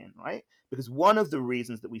back in, right? Because one of the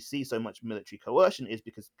reasons that we see so much military coercion is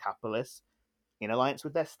because capitalists, in alliance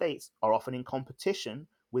with their states, are often in competition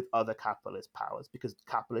with other capitalist powers because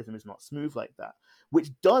capitalism is not smooth like that,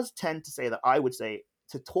 which does tend to say that I would say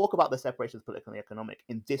to talk about the separation of political and economic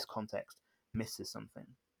in this context misses something.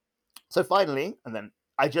 So finally, and then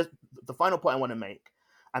the final point I want to make,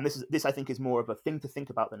 and this I think is more of a thing to think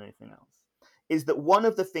about than anything else, is that one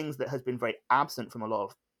of the things that has been very absent from a lot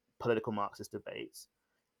of political Marxist debates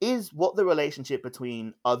is what the relationship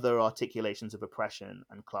between other articulations of oppression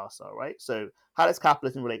and class are, right? So how does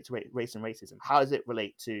capitalism relate to race and racism? How does it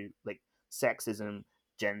relate to like sexism,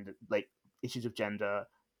 gender, like issues of gender,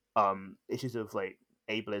 issues of like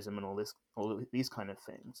ableism and all these kind of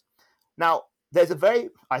things? Now, there's a very,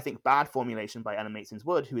 I think, bad formulation by Anna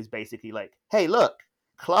Masons-Wood, who is basically like, hey, look,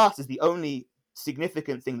 class is the only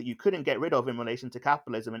significant thing that you couldn't get rid of in relation to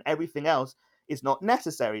capitalism, and everything else is not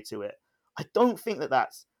necessary to it. I don't think that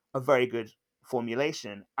that's a very good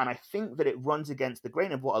formulation, and I think that it runs against the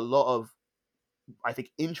grain of what a lot of, I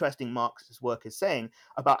think, interesting Marxist work is saying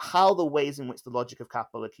about how the ways in which the logic of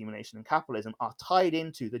capital accumulation and capitalism are tied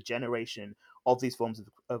into the generation of these forms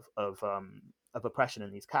of oppression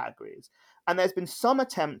in these categories. And there's been some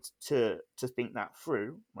attempt to think that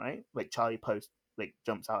through, right? Like Charlie Post like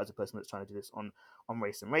jumps out as a person that's trying to do this on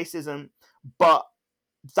race and racism, but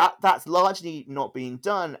that's largely not being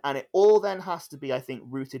done, and it all then has to be, I think,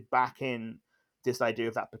 rooted back in this idea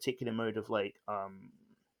of that particular mode of like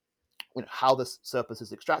how the surplus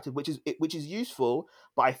is extracted, which is useful,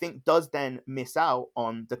 but I think does then miss out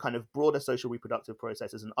on the kind of broader social reproductive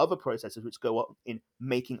processes and other processes which go up in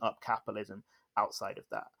making up capitalism outside of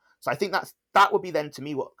that. So I think that would be then to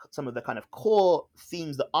me what some of the kind of core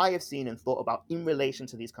themes that I have seen and thought about in relation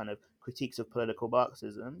to these kind of critiques of political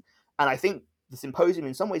Marxism. And I think the symposium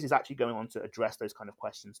in some ways is actually going on to address those kind of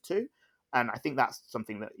questions too. And I think that's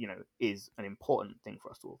something that, is an important thing for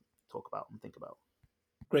us to talk about and think about.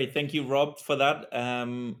 Great, thank you, Rob, for that.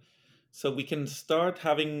 So we can start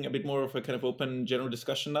having a bit more of a kind of open general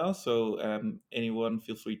discussion now. So anyone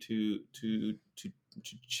feel free to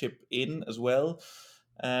chip in as well.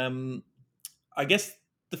 I guess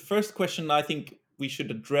the first question I think we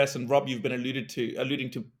should address, and Rob, you've been alluding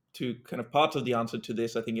to kind of part of the answer to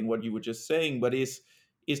this, I think, in what you were just saying, but is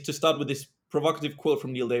to start with this provocative quote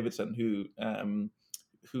from Neil Davidson, who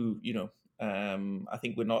I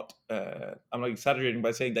think we're not. I'm not exaggerating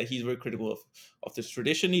by saying that he's very critical of this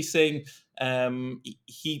tradition. He's saying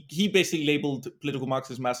he basically labeled political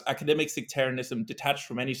Marxism as academic sectarianism detached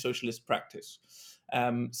from any socialist practice.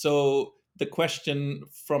 So the question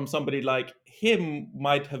from somebody like him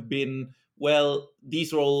might have been, well,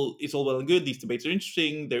 it's all well and good. These debates are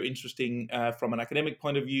interesting. They're interesting from an academic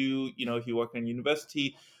point of view. If you work in a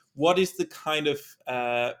university, what is the kind of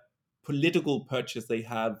political purchase they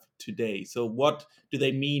have today? So what do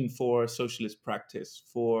they mean for socialist practice,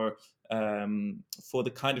 for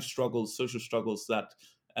the kind of social struggles that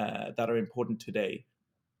are important today?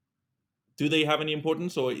 Do they have any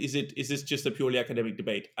importance, or is this just a purely academic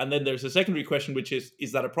debate? And then there's a secondary question, which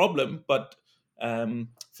is that a problem? But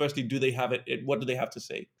firstly, do they have it? What do they have to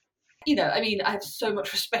say? I have so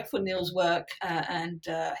much respect for Neil's work and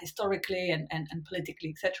historically and politically,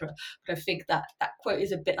 etc. But I think that quote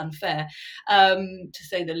is a bit unfair, to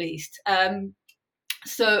say the least.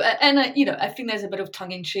 So I think there's a bit of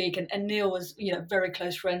tongue in cheek, and Neil was very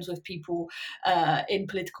close friends with people in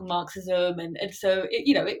political Marxism, and so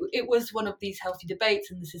it was one of these healthy debates,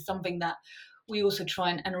 and this is something that we also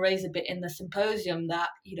try and raise a bit in the symposium, that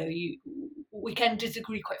we can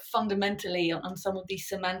disagree quite fundamentally on some of these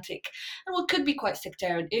semantic and what could be quite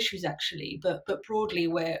sectarian issues actually, but broadly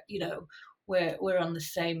we're on the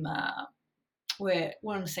same we're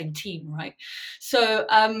on the same team, right? So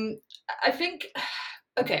I think,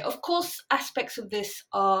 okay, of course, aspects of this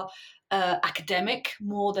are academic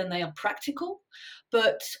more than they are practical.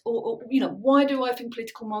 But why do I think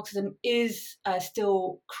political Marxism is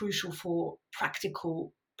still crucial for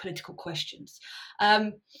practical political questions?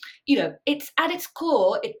 It's at its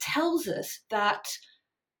core, it tells us that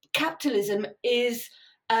capitalism is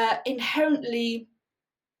inherently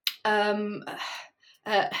um,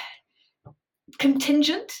 uh,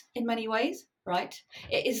 contingent in many ways, right?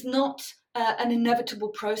 It is not an inevitable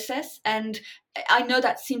process. And I know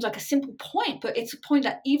that seems like a simple point, but it's a point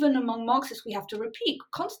that even among Marxists we have to repeat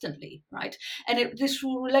constantly, right? And this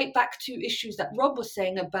will relate back to issues that Rob was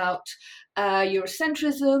saying about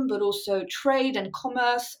Eurocentrism, but also trade and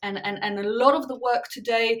commerce, and a lot of the work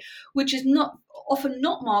today, which is not often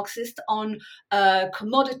not Marxist, on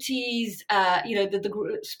commodities,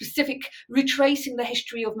 the specific retracing the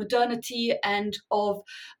history of modernity and of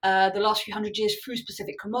the last few hundred years through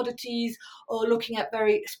specific commodities, or looking at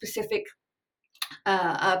very specific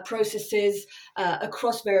processes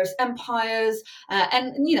across various empires,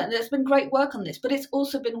 and there's been great work on this, but it's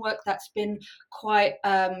also been work that's been quite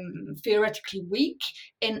theoretically weak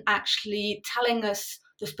in actually telling us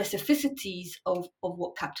the specificities of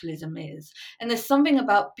what capitalism is. And there's something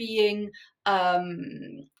about being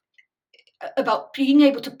able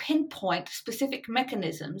to pinpoint specific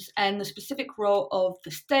mechanisms and the specific role of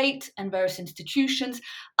the state and various institutions,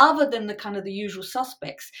 other than the kind of the usual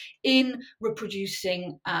suspects, in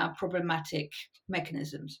reproducing problematic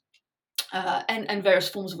mechanisms. And various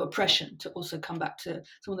forms of oppression, to also come back to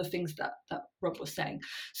some of the things that Rob was saying.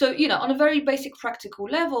 So, on a very basic practical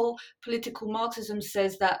level, political Marxism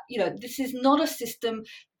says that, this is not a system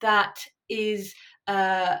that is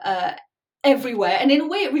everywhere. And in a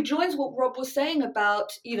way, it rejoins what Rob was saying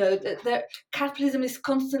about, that capitalism is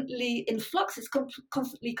constantly in flux, it's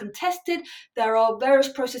constantly contested. There are various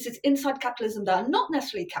processes inside capitalism that are not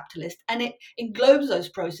necessarily capitalist, and it englobes those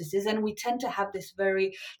processes. And we tend to have this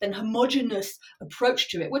very then homogeneous approach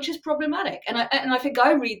to it, which is problematic. And I think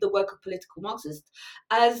I read the work of political Marxists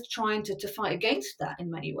as trying to fight against that in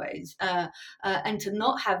many ways, and to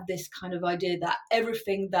not have this kind of idea that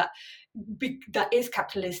everything that is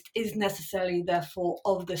capitalist is necessarily therefore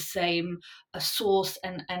of the same source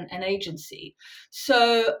and agency.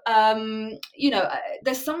 So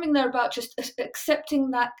there's something there about just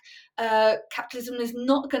accepting that capitalism is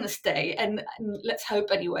not going to stay, and let's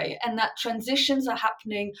hope anyway, and that transitions are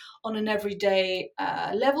happening on an everyday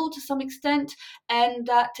level to some extent, and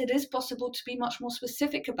that it is possible to be much more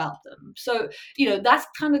specific about them. So that's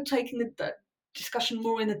kind of taking the discussion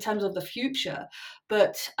more in the terms of the future,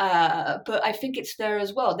 but I think it's there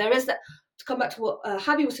as well. There is that, to come back to what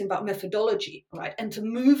Javi was saying about methodology, right, and to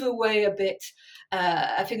move away a bit.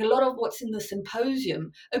 I think a lot of what's in the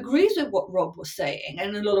symposium agrees with what Rob was saying,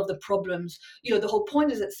 and a lot of the problems. The whole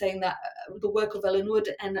point is it's saying that the work of Ellen Wood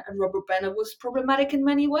and Robert Brenner was problematic in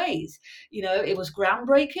many ways. It was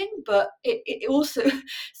groundbreaking, but it also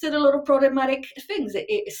said a lot of problematic things.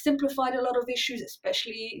 It simplified a lot of issues,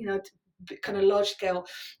 especially kind of large scale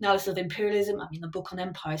analysis of imperialism. I mean, the book on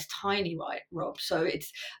empire is tiny, right, Rob? So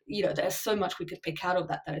it's there's so much we could pick out of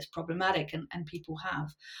that is problematic, and people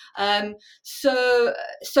have. So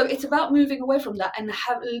it's about moving away from that and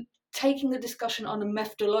taking the discussion on a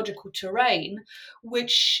methodological terrain,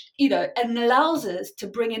 which allows us to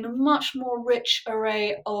bring in a much more rich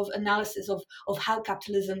array of analysis of how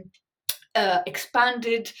capitalism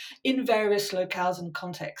expanded in various locales and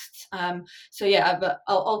contexts. So yeah, but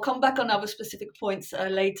I'll come back on other specific points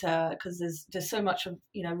later, because there's so much of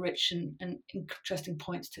rich and interesting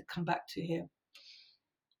points to come back to here.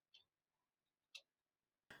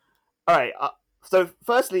 All right. So,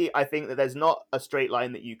 firstly, I think that there's not a straight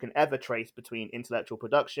line that you can ever trace between intellectual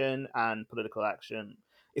production and political action.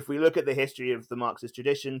 If we look at the history of the Marxist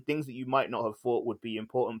tradition, things that you might not have thought would be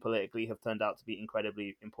important politically have turned out to be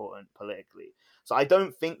incredibly important politically. So I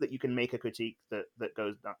don't think that you can make a critique that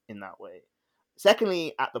goes in that way.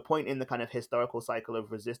 Secondly, at the point in the kind of historical cycle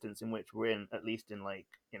of resistance in which we're in, at least in like,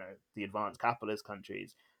 the advanced capitalist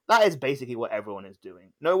countries, that is basically what everyone is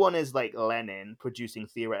doing. No one is like Lenin producing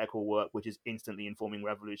theoretical work which is instantly informing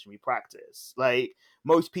revolutionary practice. Like,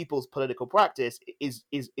 most people's political practice is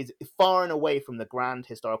far and away from the grand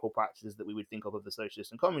historical practices that we would think of the socialist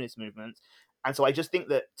and communist movements. And so I just think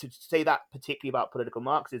that to say that particularly about political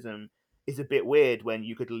Marxism is a bit weird when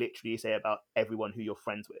you could literally say about everyone who you're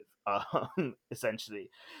friends with,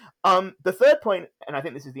 essentially. The third point, and I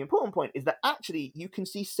think this is the important point, is that actually you can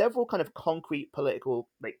see several kind of concrete political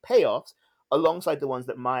like payoffs alongside the ones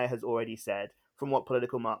that Maya has already said from what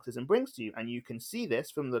political Marxism brings to you. And you can see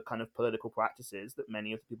this from the kind of political practices that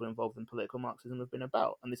many of the people involved in political Marxism have been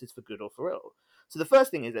about. And this is for good or for ill. So the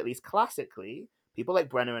first thing is, at least classically, people like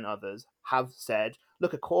Brenner and others have said,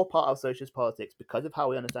 look, a core part of socialist politics, because of how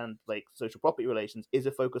we understand like social property relations, is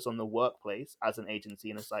a focus on the workplace as an agency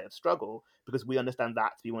and a site of struggle, because we understand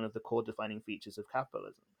that to be one of the core defining features of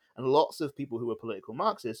capitalism. And lots of people who are political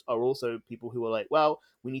Marxists are also people who are like, well,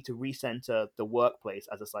 we need to recenter the workplace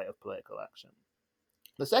as a site of political action.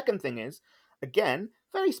 The second thing is, again,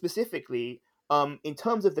 very specifically, in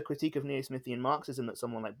terms of the critique of neo-Smithian Marxism that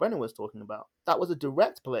someone like Brenner was talking about, that was a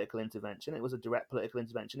direct political intervention. It was a direct political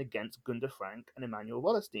intervention against Gunther Frank and Immanuel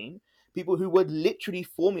Wallerstein, people who were literally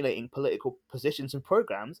formulating political positions and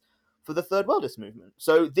programs for the Third Worldist movement.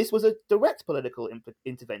 So this was a direct political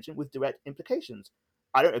intervention with direct implications.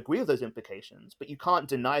 I don't agree with those implications, but you can't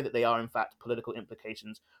deny that they are in fact political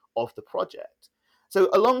implications of the project. So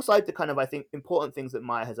alongside the kind of, I think, important things that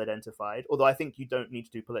Maya has identified, although I think you don't need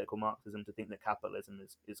to do political Marxism to think that capitalism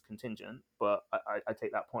is contingent, but I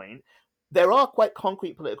take that point, there are quite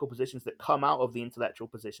concrete political positions that come out of the intellectual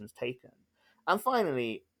positions taken. And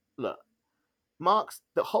finally, look,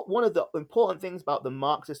 one of the important things about the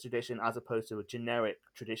Marxist tradition as opposed to a generic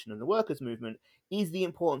tradition in the workers' movement is the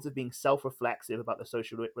importance of being self-reflexive about the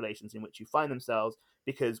social relations in which you find themselves,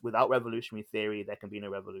 because without revolutionary theory, there can be no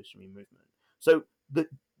revolutionary movement. So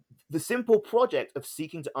the simple project of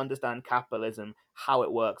seeking to understand capitalism, how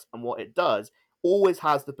it works, and what it does, always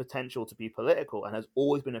has the potential to be political and has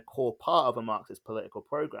always been a core part of a Marxist political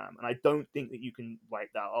program. And I don't think that you can write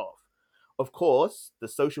that off. Of course, the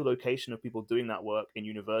social location of people doing that work in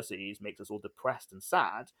universities makes us all depressed and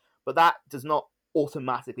sad, but that does not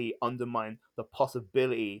automatically undermine the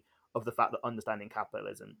possibility of the fact that understanding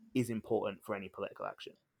capitalism is important for any political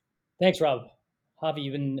action. Thanks, Rob. Javi,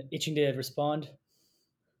 you've been itching to respond.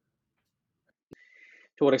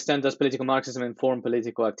 To what extent does political Marxism inform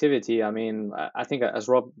political activity? I mean, I think as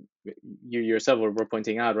Rob, you yourself were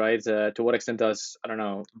pointing out, right? To what extent does, I don't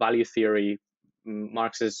know, value theory,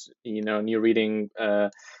 Marxist, new reading,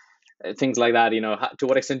 things like that, to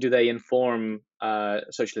what extent do they inform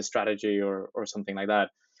socialist strategy or something like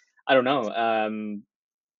that? I don't know.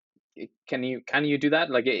 Can you do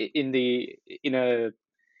that? Like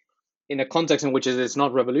in a context in which it's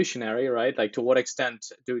not revolutionary, right? Like, to what extent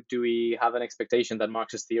do we have an expectation that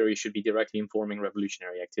Marxist theory should be directly informing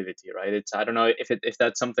revolutionary activity, right? I don't know if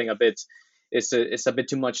that's something it's a bit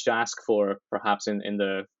too much to ask for, perhaps in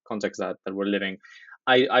the context that we're living.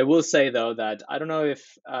 I will say though that I don't know if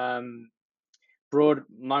broad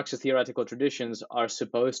Marxist theoretical traditions are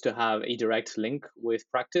supposed to have a direct link with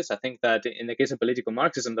practice. I think that in the case of political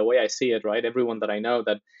Marxism, the way I see it, right, everyone that I know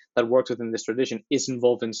that works within this tradition is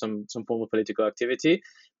involved in some form of political activity,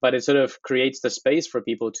 but it sort of creates the space for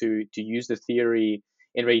people to use the theory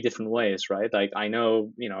in very different ways, right? Like, I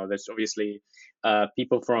know, there's obviously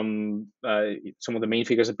people from some of the main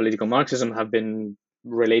figures of political Marxism have been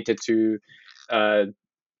related to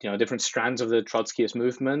different strands of the Trotskyist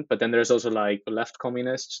movement, but then there's also like left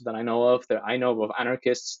communists that I know of. I know of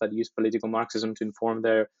anarchists that use political Marxism to inform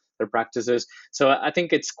their practices. So I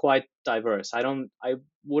think it's quite diverse. I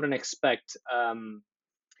wouldn't expect the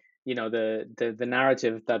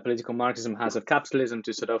narrative that political Marxism has of capitalism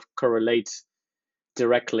to sort of correlate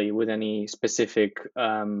directly with any specific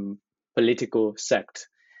political sect,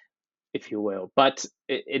 if you will. But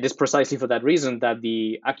it is precisely for that reason that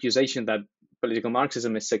the accusation that political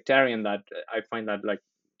Marxism is sectarian, that I find that like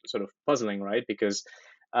sort of puzzling, right? Because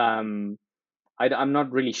I'm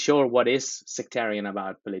not really sure what is sectarian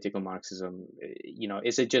about political Marxism.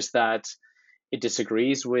 Is it just that it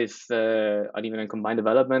disagrees with uneven and combined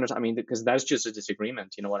development? I mean, because that's just a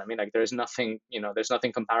disagreement. You know what I mean? Like, there's nothing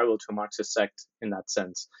comparable to a Marxist sect in that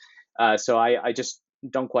sense. So I just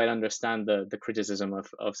don't quite understand the criticism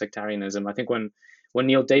of sectarianism. I think when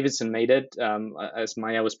Neil Davidson made it, as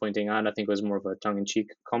Maya was pointing out, I think it was more of a tongue-in-cheek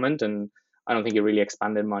comment, and I don't think it really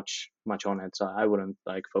expanded much on it. So I wouldn't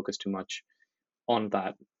like focus too much on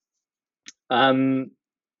that.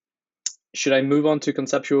 should I move on to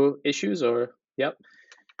conceptual issues or? Yep.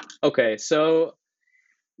 Okay, so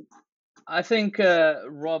I think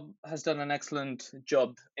Rob has done an excellent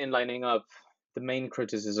job in lining up the main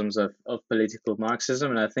criticisms of political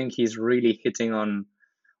Marxism, and I think he's really hitting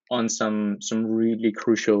on some really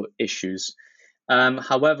crucial issues.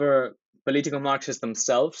 However, political Marxists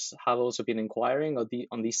themselves have also been inquiring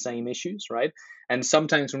on these same issues, right? And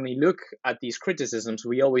sometimes when we look at these criticisms,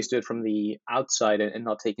 we always do it from the outside and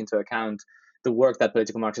not take into account the work that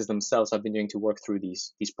political Marxists themselves have been doing to work through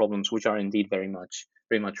these problems, which are indeed very much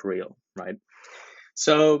real, right?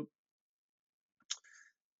 So,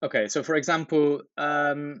 okay, so for example,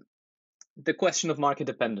 the question of market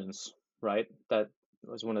dependence, right? That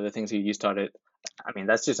was one of the things you started. I mean,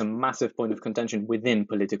 that's just a massive point of contention within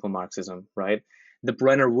political Marxism, right? The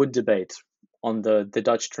Brenner Wood debate on the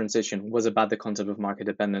Dutch transition was about the concept of market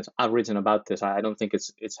dependence. I've written about this. I don't think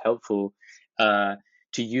it's helpful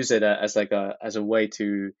to use it as a way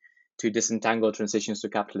to disentangle transitions to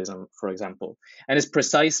capitalism, for example. And it's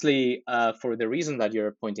precisely for the reason that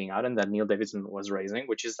you're pointing out and that Neil Davidson was raising,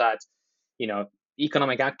 which is that, you know,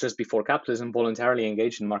 economic actors before capitalism voluntarily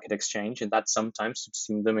engaged in market exchange, and that sometimes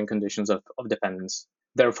subsumed them in conditions of dependence.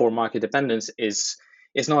 Therefore, market dependence is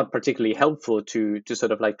not particularly helpful to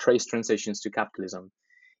sort of like trace transitions to capitalism,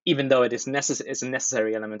 even though it's a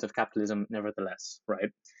necessary element of capitalism nevertheless,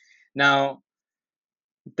 right? Now,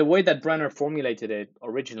 the way that Brenner formulated it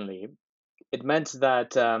originally, it meant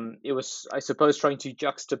that it was, I suppose, trying to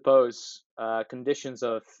juxtapose conditions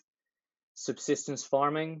of subsistence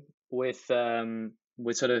farming with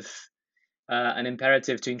sort of an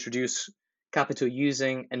imperative to introduce capital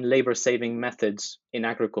using and labor saving methods in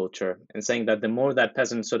agriculture, and saying that the more that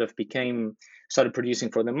peasants sort of started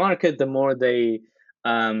producing for the market, the more they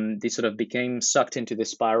sort of became sucked into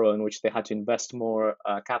this spiral in which they had to invest more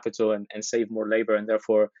capital and save more labor, and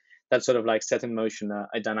therefore that sort of like set in motion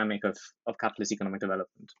a dynamic of capitalist economic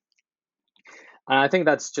development. And I think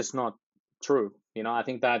that's just not true. You know, I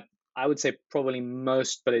think that I would say probably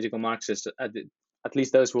most political Marxists, at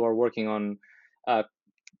least those who are working on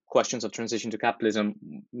questions of transition to capitalism,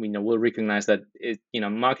 you know, will recognize that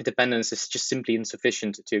market dependence is just simply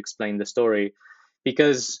insufficient to explain the story,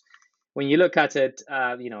 because when you look at it,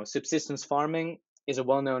 subsistence farming is a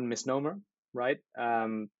well-known misnomer, right?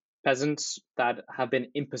 Peasants that have been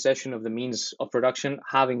in possession of the means of production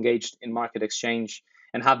have engaged in market exchange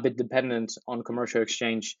and have been dependent on commercial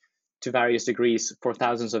exchange to various degrees for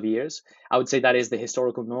thousands of years. I would say that is the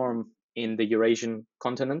historical norm in the Eurasian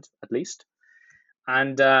continent, at least.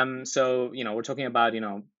 And so, we're talking about,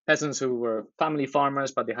 peasants who were family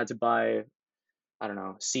farmers, but they had to buy, I don't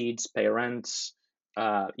know, seeds, pay rents,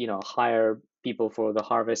 hire people for the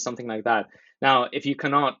harvest, something like that. Now, if you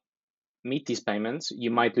cannot meet these payments, you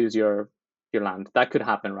might lose your land. That could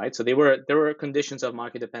happen, right? So there were conditions of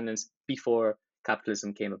market dependence before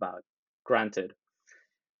capitalism came about, granted.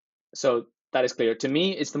 So that is clear. To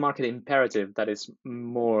me, it's the market imperative that is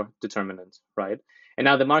more determinant, right? And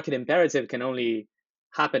now the market imperative can only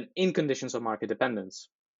happen in conditions of market dependence,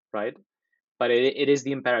 right? But it is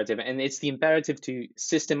the imperative, and it's the imperative to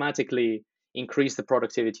systematically increase the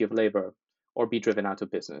productivity of labor or be driven out of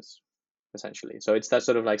business, essentially. So it's that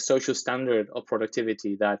sort of like social standard of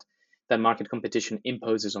productivity that market competition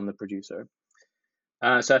imposes on the producer.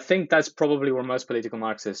 So I think that's probably where most political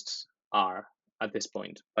Marxists are at this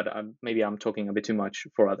point, but maybe I'm talking a bit too much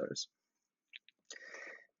for others.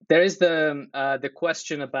 There is the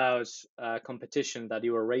question about competition that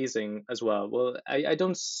you were raising as well. Well, I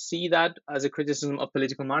don't see that as a criticism of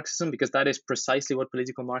political Marxism, because that is precisely what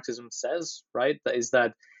political Marxism says, right? That is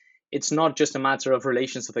that it's not just a matter of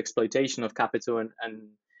relations of exploitation of capital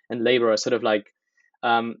and labor, a sort of like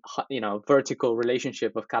vertical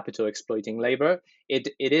relationship of capital exploiting labor. It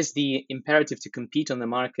is the imperative to compete on the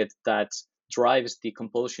market that drives the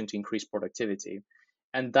compulsion to increase productivity.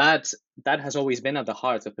 And that has always been at the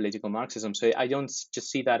heart of political Marxism. So I don't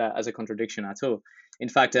just see that as a contradiction at all. In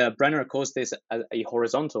fact, Brenner calls this a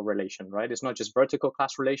horizontal relation, right? It's not just vertical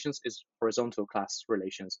class relations, it's horizontal class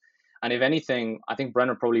relations. And if anything, I think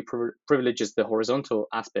Brenner probably privileges the horizontal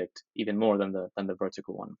aspect even more than the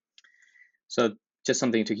vertical one. So just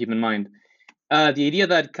something to keep in mind. The idea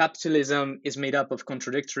that capitalism is made up of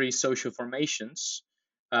contradictory social formations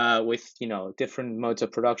with different modes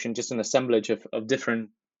of production, just an assemblage of different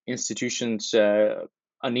institutions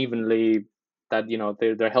unevenly, that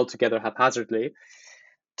they're held together haphazardly.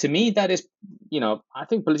 To me, that is, I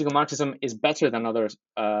think political Marxism is better than other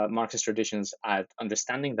Marxist traditions at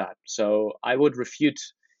understanding that. So I would refute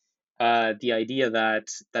the idea that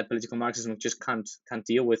political Marxism just can't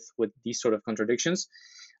deal with these sort of contradictions.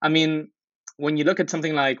 I mean, when you look at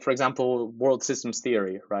something like, for example, world systems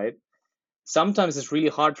theory, right? Sometimes it's really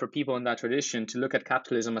hard for people in that tradition to look at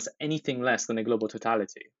capitalism as anything less than a global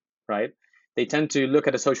totality, right? They tend to look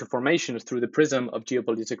at a social formation through the prism of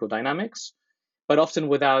geopolitical dynamics, but often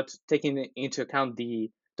without taking into account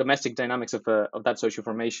the domestic dynamics of that social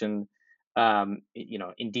formation,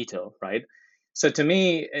 in detail, right? So to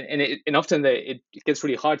me, and often it gets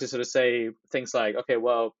really hard to sort of say things like, okay,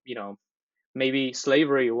 well, maybe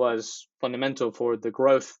slavery was fundamental for the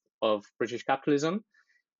growth of British capitalism,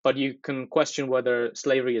 but you can question whether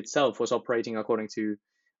slavery itself was operating according to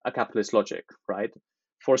a capitalist logic, right?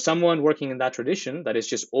 For someone working in that tradition, that is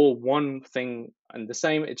just all one thing and the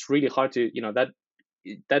same, it's really hard to,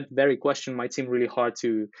 that very question might seem really hard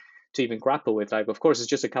to even grapple with. Like, of course, it's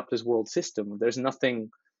just a capitalist world system. There's nothing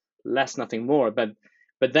less, nothing more. But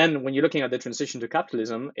then when you're looking at the transition to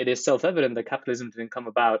capitalism, it is self-evident that capitalism didn't come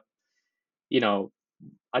about, you know,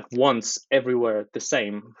 at once everywhere the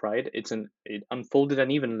same, right? It unfolded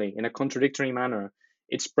unevenly in a contradictory manner.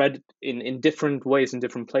 It spread in different ways in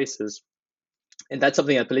different places. And that's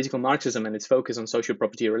something that political Marxism and its focus on social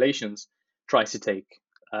property relations tries to take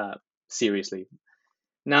seriously.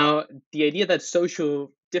 Now, the idea that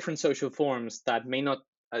different social forms that may not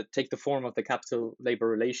take the form of the capital labor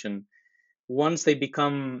relation, once they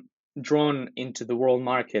become drawn into the world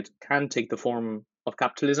market, can take the form of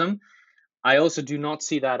capitalism. I also do not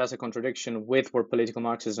see that as a contradiction with where political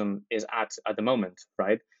Marxism is at the moment,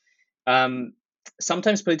 right? Um,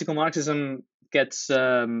 Sometimes political Marxism gets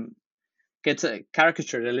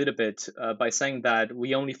caricatured a little bit by saying that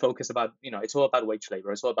we only focus about, it's all about wage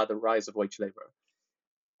labor, it's all about the rise of wage labor.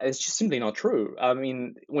 It's just simply not true. I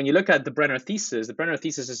mean, when you look at the Brenner thesis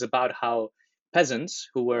is about how peasants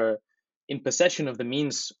who were in possession of the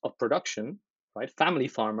means of production, right, family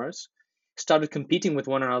farmers, started competing with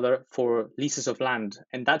one another for leases of land,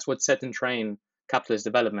 and that's what set in train capitalist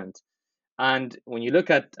development. And when you look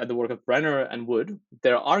at the work of Brenner and Wood,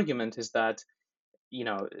 their argument is that, you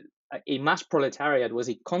know a mass proletariat was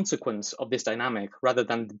a consequence of this dynamic rather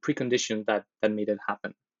than the precondition that made it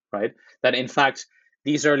happen, right? That in fact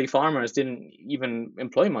these early farmers didn't even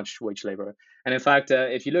employ much wage labor, and in fact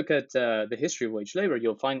if you look at the history of wage labor,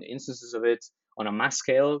 you'll find instances of it on a mass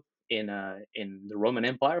scale in the Roman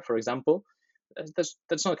Empire, for example.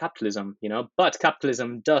 That's not capitalism, but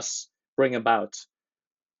capitalism does bring about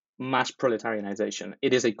mass proletarianization.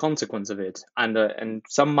 It is a consequence of it, and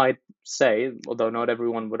some might say, although not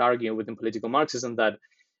everyone would argue within political Marxism, that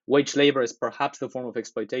wage labor is perhaps the form of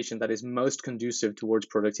exploitation that is most conducive towards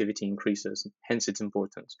productivity increases, hence its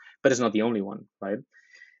importance. But it's not the only one, right?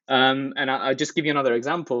 And I'll just give you another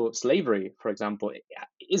example. Slavery, for example,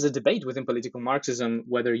 is a debate within political Marxism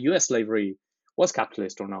whether U.S. slavery was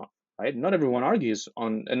capitalist or not. Right? Not everyone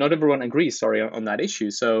not everyone agrees. Sorry, on that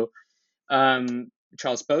issue. So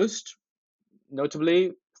Charles Post,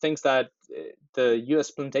 notably, thinks that the U.S.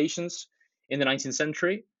 plantations in the 19th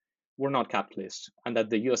century were not capitalist, and that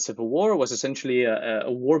the U.S. Civil War was essentially a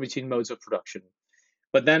war between modes of production.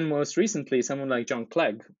 But then, most recently, someone like John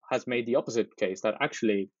Clegg has made the opposite case, that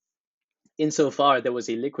actually, insofar there was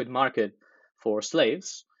a liquid market for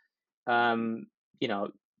slaves, you know,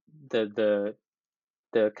 the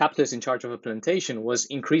capitalist in charge of a plantation was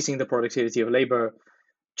increasing the productivity of labor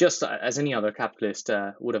just as any other capitalist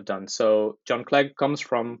would have done. So John Clegg comes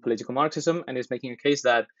from political Marxism and is making a case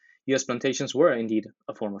that U.S. plantations were indeed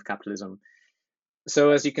a form of capitalism.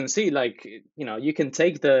 So as you can see, you can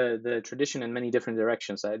take the tradition in many different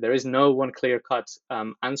directions. There is no one clear-cut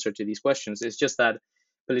answer to these questions. It's just that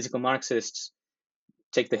political Marxists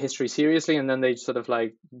take the history seriously and then they sort of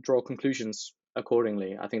draw conclusions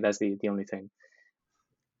accordingly. I think that's the only thing.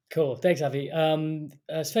 Cool. Thanks, Avi.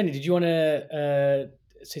 Sveni, did you want to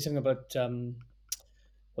say something about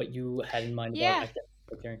what you had in mind about Yeah.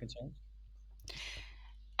 academic concerns?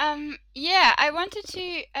 Yeah, I wanted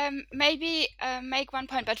to maybe make one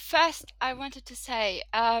point, but first I wanted to say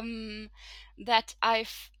that I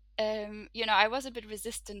was a bit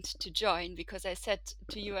resistant to join because I said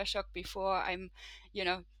to you, Ashok, before, I'm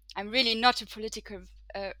really not a political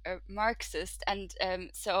Marxist, and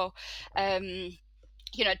so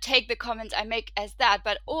take the comments I make as that,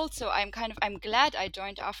 but also I'm glad I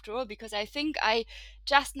joined after all, because I think I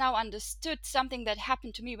just now understood something that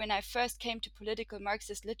happened to me when I first came to political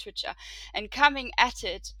Marxist literature, and coming at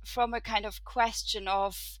it from a kind of question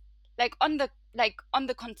of on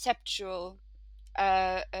the conceptual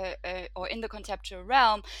or in the conceptual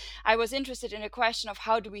realm. I was interested in a question of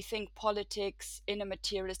how do we think politics in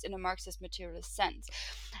a Marxist materialist sense.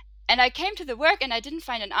 And I came to the work and I didn't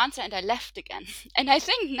find an answer and I left again. And I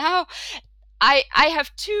think now I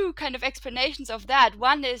have two kind of explanations of that.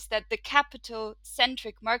 One is that the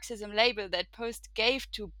capital-centric Marxism label that Post gave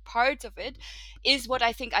to parts of it is what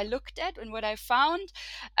I think I looked at and what I found,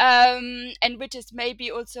 and which is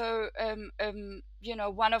maybe also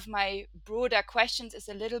one of my broader questions is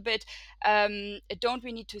a little bit, don't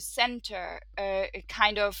we need to center a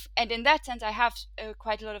kind of, and in that sense I have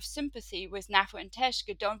quite a lot of sympathy with Nafo and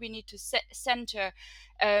Teschke, don't we need to center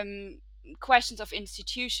questions of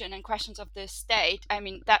institution and questions of the state? I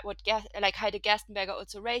mean, that what like Heide Gerstenberger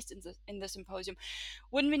also raised in the symposium.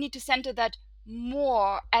 Wouldn't we need to center that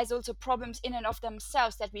more as also problems in and of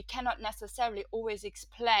themselves that we cannot necessarily always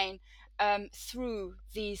explain through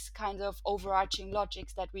these kinds of overarching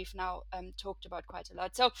logics that we've now talked about quite a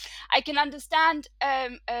lot? So I can understand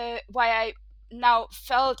why I now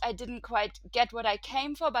felt I didn't quite get what I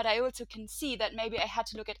came for, but I also can see that maybe I had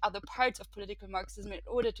to look at other parts of political Marxism in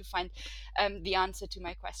order to find the answer to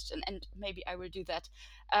my question, and maybe I will do that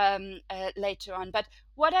later on. But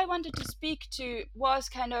what I wanted to speak to was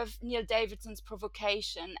kind of Neil Davidson's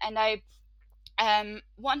provocation, and I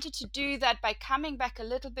wanted to do that by coming back a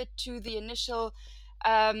little bit to the initial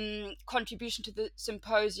contribution to the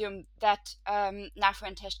symposium that Nafo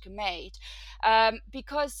and Teschke made,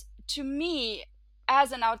 because to me,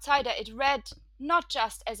 as an outsider, it read not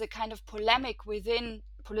just as a kind of polemic within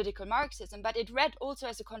political Marxism, but it read also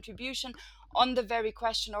as a contribution on the very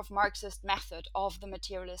question of Marxist method, of the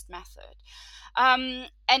materialist method. And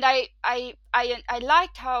I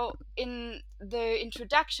liked how in the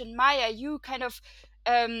introduction, Maya, you kind of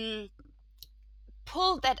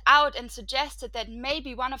pulled that out and suggested that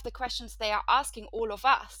maybe one of the questions they are asking all of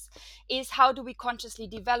us is how do we consciously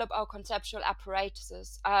develop our conceptual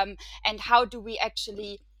apparatuses, and how do we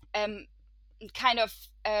actually kind of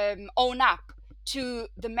own up to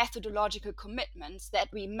the methodological commitments that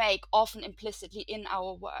we make often implicitly in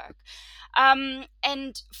our work.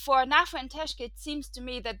 And for Nafo and Teschke, it seems to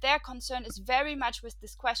me that their concern is very much with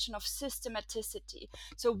this question of systematicity.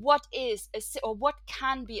 So what is or what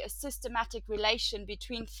can be a systematic relation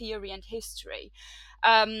between theory and history?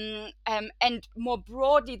 And more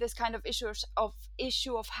broadly, this kind of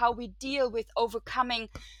issue of how we deal with overcoming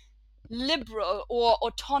liberal or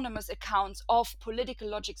autonomous accounts of political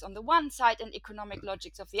logics on the one side and economic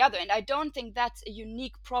logics of the other. And I don't think that's a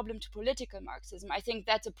unique problem to political Marxism. I think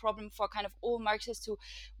that's a problem for kind of all Marxists who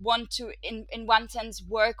want to, in one sense,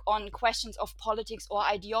 work on questions of politics or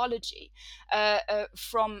ideology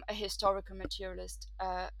from a historical materialist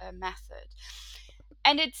method.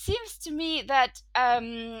 And it seems to me that,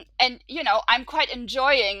 and I'm quite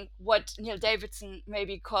enjoying what Neil Davidson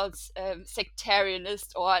maybe calls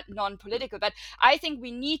sectarianist or non-political, but I think we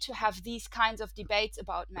need to have these kinds of debates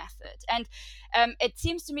about method. And it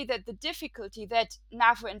seems to me that the difficulty that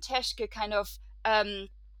Nafo and Teschke kind of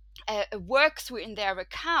work through in their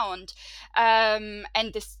account,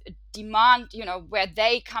 and this demand, where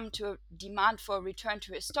they come to a demand for a return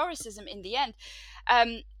to historicism in the end,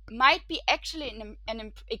 might be actually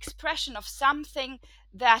an expression of something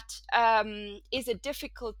that is a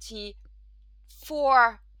difficulty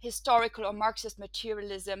for historical or Marxist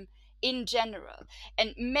materialism in general.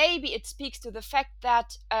 And maybe it speaks to the fact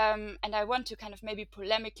that, and I want to kind of maybe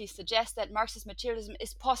polemically suggest that Marxist materialism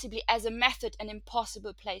is possibly as a method an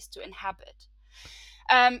impossible place to inhabit.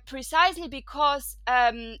 Precisely because,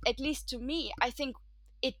 at least to me, I think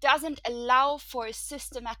it doesn't allow for a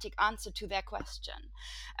systematic answer to their question.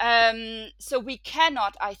 So we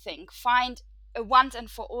cannot, I think, find a once and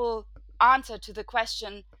for all answer to the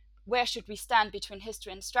question, where should we stand between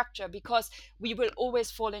history and structure? Because we will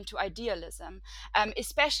always fall into idealism,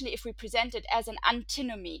 especially if we present it as an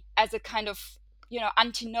antinomy, as a kind of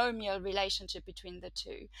antinomial relationship between the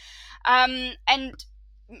two. And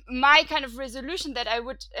my kind of resolution that I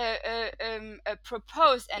would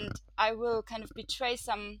propose, and I will kind of betray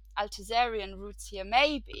some Althuserian roots here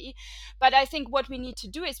maybe, but I think what we need to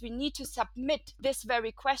do is we need to submit this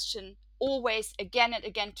very question always again and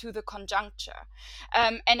again to the conjuncture.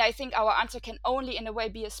 And I think our answer can only in a way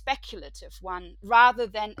be a speculative one rather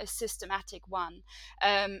than a systematic one,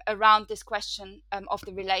 around this question of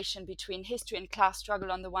the relation between history and class struggle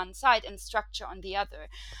on the one side and structure on the other.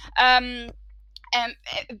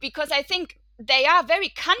 Because I think they are very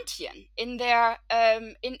Kantian in their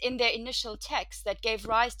in their initial text that gave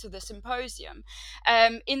rise to the symposium,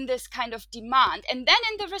 in this kind of demand. And then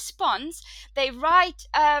in the response, they write,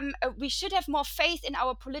 we should have more faith in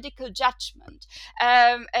our political judgment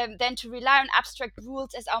than to rely on abstract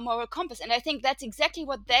rules as our moral compass. And I think that's exactly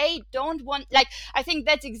what they don't want. Like, I think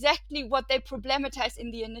that's exactly what they problematize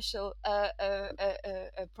in the initial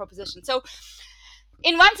proposition. So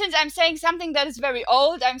in one sense, I'm saying something that is very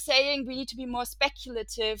old. I'm saying we need to be more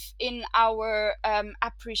speculative in our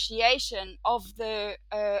appreciation of the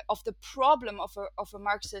problem of a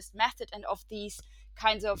Marxist method and of these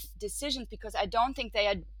kinds of decisions, because I don't think they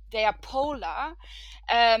are polar,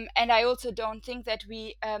 and I also don't think that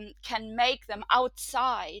we can make them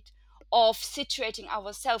outside of situating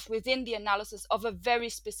ourselves within the analysis of a very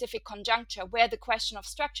specific conjuncture where the question of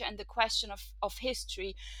structure and the question of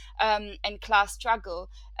history and class struggle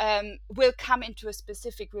will come into a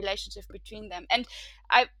specific relationship between them. And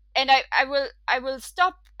I will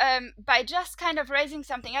stop by just kind of raising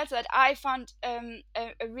something else that I found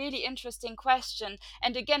a really interesting question.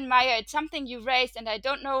 And again, Maya, it's something you raised, and I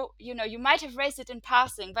don't know, you might have raised it in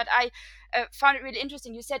passing, but I found it really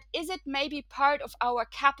interesting. You said, is it maybe part of our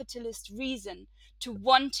capitalist reason to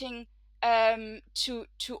wanting to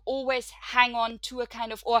always hang on to a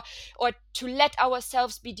kind of, or to let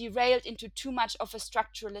ourselves be derailed into too much of a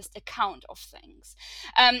structuralist account of things?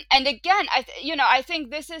 And again, I think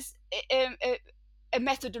this is a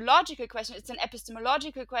methodological question. It's an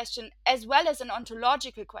epistemological question as well as an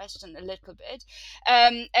ontological question a little bit,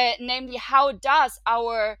 namely, how does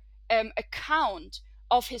our account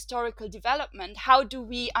of historical development, how do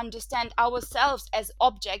we understand ourselves as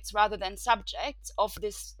objects rather than subjects of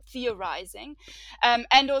this theorizing,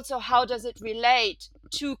 and also how does it relate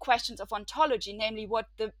to questions of ontology, namely what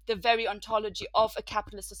the very ontology of a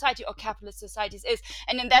capitalist society or capitalist societies is.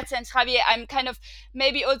 And in that sense, Javier, I'm kind of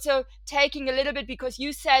maybe also taking a little bit, because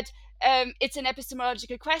you said it's an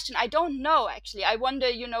epistemological question. I don't know, actually. I wonder,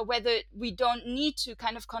 whether we don't need to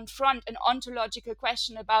kind of confront an ontological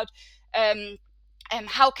question about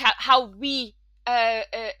how we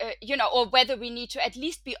or whether we need to at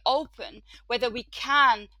least be open, whether we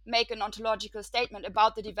can make an ontological statement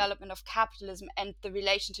about the development of capitalism and the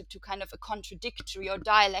relationship to kind of a contradictory or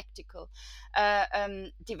dialectical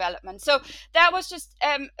development. So that was just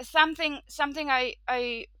something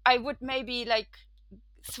I would maybe like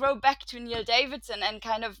throw back to Neil Davidson and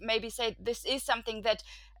kind of maybe say this is something that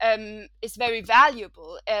is very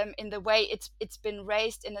valuable in the way it's been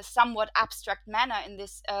raised in a somewhat abstract manner in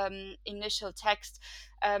this initial text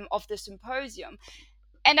of the symposium.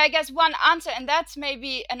 And I guess one answer, and that's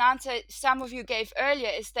maybe an answer some of you gave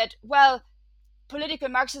earlier, is that, well, political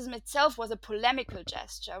Marxism itself was a polemical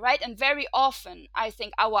gesture, right? And very often, I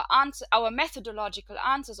think our methodological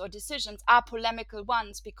answers or decisions are polemical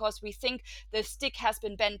ones, because we think the stick has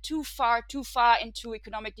been bent too far into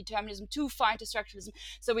economic determinism, too far into structuralism.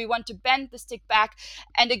 So we want to bend the stick back.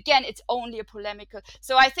 And again, it's only a polemical.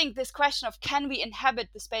 So I think this question of, can we inhabit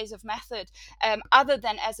the space of method other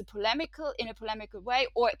than as in a polemical way,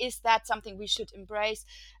 or is that something we should embrace,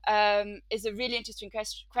 is a really interesting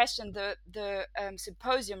question. The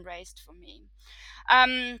symposium raised for me.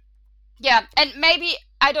 And maybe,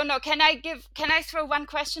 I don't know, can I throw one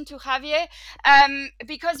question to Javier,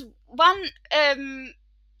 because one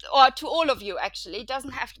or to all of you, actually, it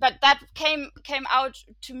doesn't have to, but that came out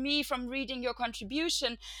to me from reading your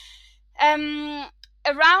contribution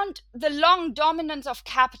around the long dominance of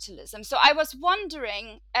capitalism. So I was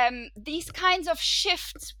wondering, these kinds of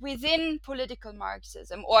shifts within political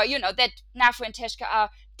Marxism, or that Nafo and Teschka are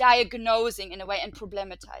diagnosing in a way and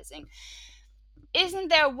problematizing. Isn't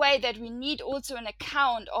there a way that we need also an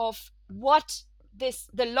account of what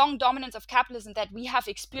the long dominance of capitalism that we have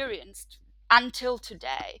experienced until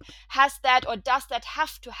today, has that, or does that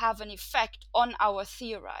have to have an effect on our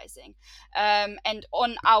theorizing and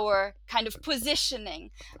on our kind of positioning,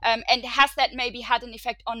 and has that maybe had an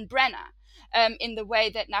effect on Brenner in the way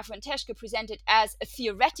that Nafo and Teschke presented as a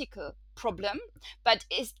theoretical problem, but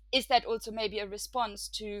is that also maybe a response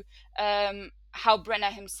to how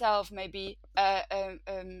Brenner himself maybe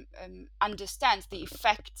understands the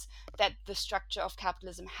effects that the structure of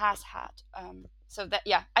capitalism has had. So that,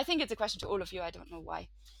 I think it's a question to all of you. I don't know why.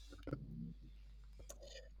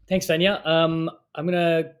 Thanks, Svenja. I'm going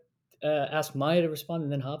to ask Maya to respond,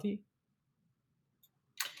 and then Javi.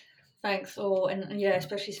 Thanks, and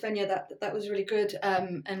especially Svenja, that was really good.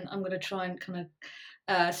 And I'm going to try and kind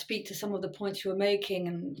of speak to some of the points you were making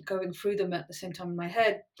and going through them at the same time in my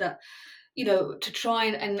head. That, to try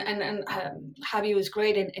and Javi was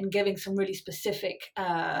great in giving some really specific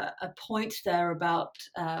points there about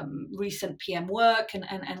recent PM work and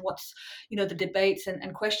what's, the debates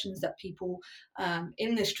and questions that people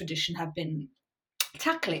in this tradition have been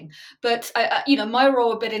tackling. But my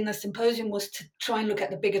role a bit in the symposium was to try and look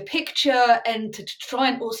at the bigger picture and to try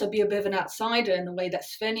and also be a bit of an outsider in the way that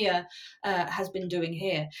Svenja has been doing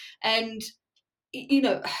here. And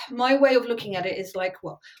my way of looking at it is like,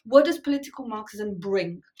 well, what does political Marxism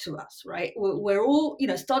bring to us, right? We're all,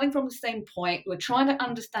 starting from the same point. We're trying to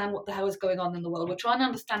understand what the hell is going on in the world. We're trying to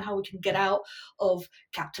understand how we can get out of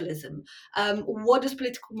capitalism. What does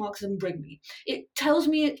political Marxism bring me? It tells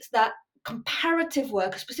me it's that comparative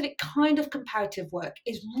work, a specific kind of comparative work,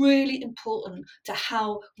 is really important to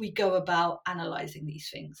how we go about analyzing these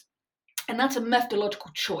things. And that's a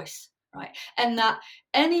methodological choice, right? And that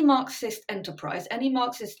any Marxist enterprise, any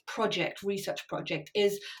Marxist project, research project,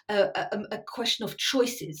 is a question of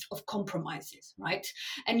choices, of compromises, right?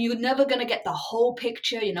 And you're never going to get the whole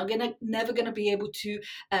picture. You're never going to be able to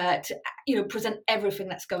present everything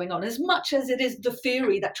that's going on, as much as it is the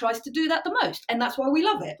theory that tries to do that the most. And that's why we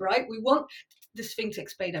love it, right? We want this thing to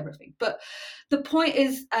explain everything. But the point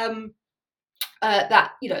is,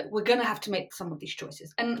 that we're going to have to make some of these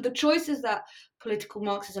choices, and the choices that political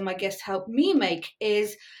Marxism, I guess, helped me make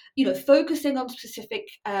is focusing on specific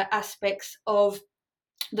aspects of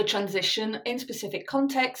the transition in specific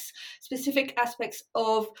contexts, specific aspects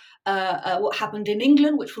of what happened in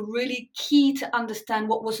England, which were really key to understand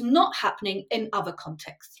what was not happening in other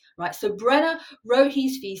contexts, right? So Brenner wrote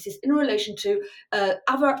his thesis in relation to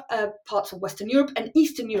other parts of Western Europe and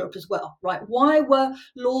Eastern Europe as well, right? Why were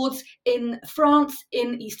lords in France,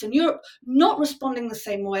 in Eastern Europe, not responding the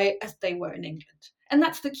same way as they were in England? And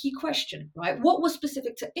that's the key question, right? What was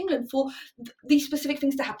specific to England for these specific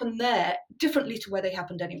things to happen there differently to where they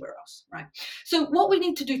happened anywhere else, right? So what we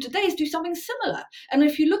need to do today is do something similar. And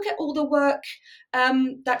if you look at all the work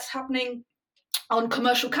that's happening on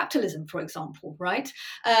commercial capitalism, for example, right?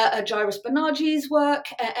 Jairus Bernardi's work,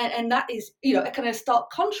 and that is, a kind of stark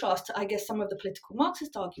contrast to, I guess, some of the political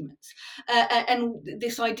Marxist arguments, and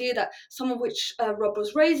this idea that some of which Rob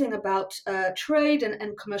was raising about trade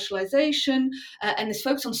and commercialization, and this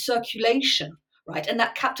focus on circulation, right? And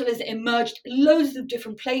that capitalism emerged in loads of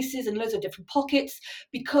different places and loads of different pockets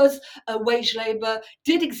because wage labor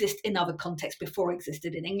did exist in other contexts before it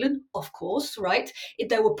existed in England, of course, right?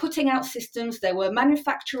 They were putting out systems, there were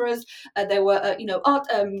manufacturers, there were,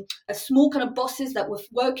 small kind of bosses that were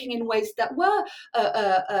working in ways that were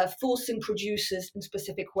forcing producers in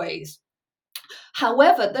specific ways.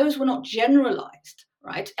 However, those were not generalized,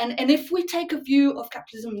 right? And if we take a view of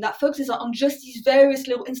capitalism that focuses on just these various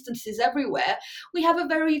little instances everywhere, we have a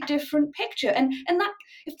very different picture. And that,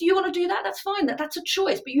 if you want to do that, that's fine. That's a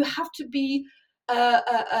choice. But you have to be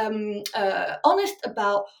honest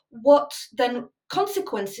about what then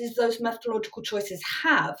consequences those methodological choices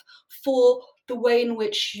have for the way in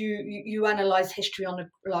which you analyze history on a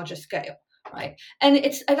larger scale. Right, and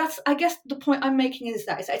that's, I guess, the point I'm making is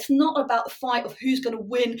that it's not about the fight of who's going to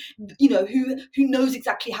win, who knows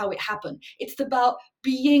exactly how it happened. It's about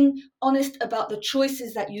being honest about the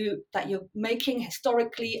choices that you're making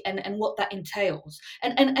historically and what that entails,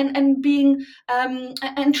 and being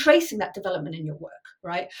and tracing that development in your work,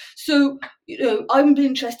 right? So I'm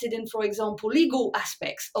interested in, for example, legal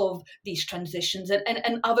aspects of these transitions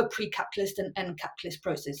and other pre-capitalist and capitalist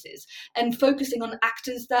processes, and focusing on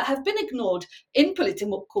actors that have been ignored in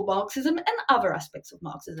political Marxism and other aspects of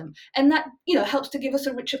Marxism, and that helps to give us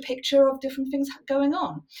a richer picture of different things going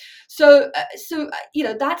on. So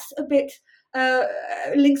that's a bit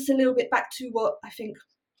links a little bit back to what I think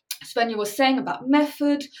Svenja was saying about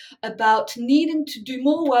method, about needing to do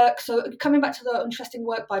more work. So coming back to the interesting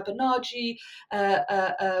work by Bernardi, Lale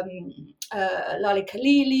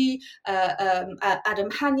Khalili,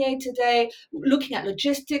 Adam Hanier today, looking at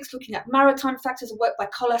logistics, looking at maritime factors, work by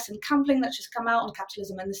Collas and Campling that's just come out on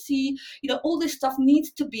capitalism and the sea. All this stuff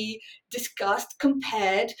needs to be discussed,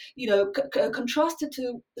 compared, contrasted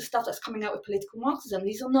to the stuff that's coming out with political Marxism.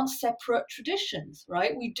 These are not separate traditions,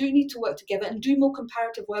 right? We do need to work together and do more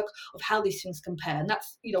comparative work of how these things compare, and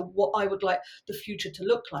that's what I would like the future to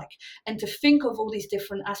look like, and to think of all these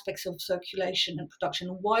different aspects of circulation and production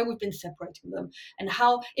and why we've been separating them, and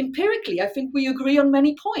how empirically I think we agree on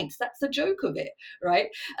many points. That's the joke of it, right?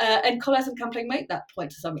 And Collas and Campling make that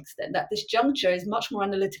point to some extent, that this juncture is much more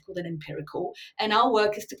analytical than empirical, and our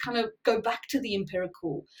work is to kind of go back to the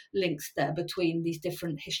empirical links there between these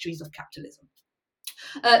different histories of capitalism.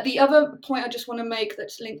 The other point I just want to make that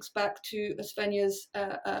links back to Svenja's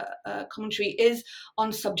commentary is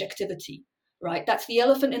on subjectivity. Right, that's the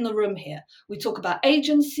elephant in the room here. We talk about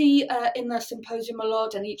agency in the symposium a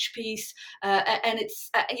lot, and each piece, and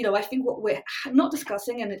it's I think what we're not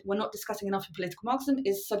discussing, and we're not discussing enough in political Marxism,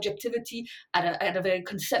 is subjectivity at a very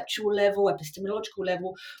conceptual level, epistemological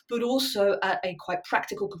level, but also at a quite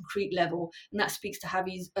practical, concrete level, and that speaks to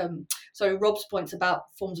Javi's, Rob's points about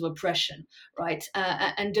forms of oppression, right,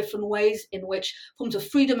 and different ways in which forms of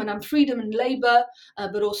freedom and unfreedom and labour,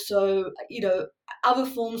 but also other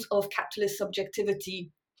forms of capitalist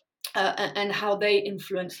subjectivity and how they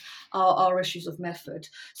influence our issues of method.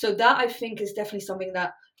 So that, I think, is definitely something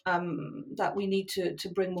that that we need to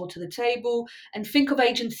bring more to the table and think of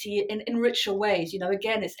agency in richer ways.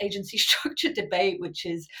 Again, it's agency structure debate, which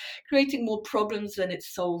is creating more problems than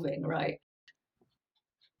it's solving, right?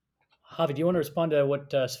 Javi, do you want to respond to what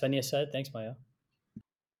Svenja said? Thanks, Maya.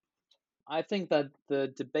 I think that the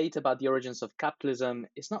debate about the origins of capitalism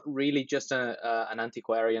is not really just an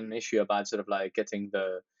antiquarian issue about sort of like getting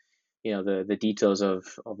the details of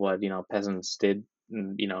what peasants did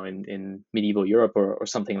in medieval Europe or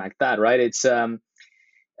something like that, right? It's the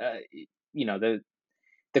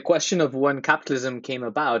question of when capitalism came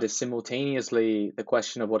about is simultaneously the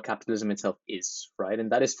question of what capitalism itself is, right?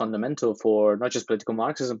 And that is fundamental for not just political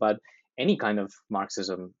Marxism but any kind of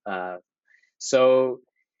Marxism. So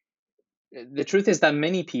the truth is that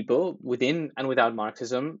many people within and without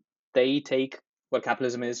Marxism, they take what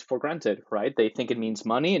capitalism is for granted, right? They think it means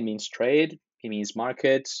money, it means trade, it means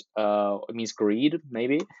markets, it means greed,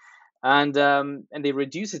 maybe, and they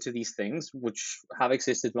reduce it to these things which have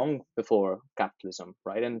existed long before capitalism,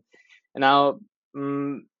 right? And now,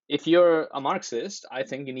 if you're a Marxist, I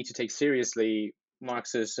think you need to take seriously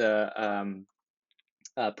Marx's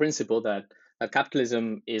principle that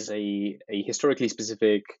capitalism is a historically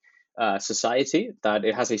specific society, that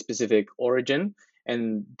it has a specific origin,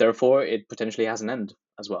 and therefore it potentially has an end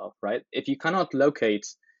as well, right? If you cannot locate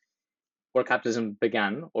where capitalism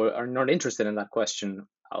began, or are not interested in that question,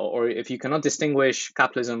 or if you cannot distinguish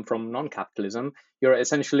capitalism from non-capitalism, you're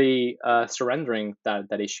essentially surrendering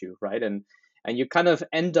that issue, right? And you kind of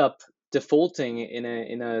end up defaulting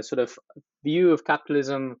in a sort of view of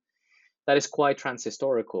capitalism that is quite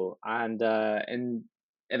transhistorical, and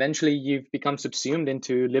eventually you've become subsumed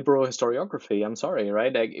into liberal historiography. I'm sorry,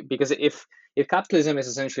 right? Because if capitalism is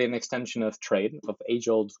essentially an extension of trade, of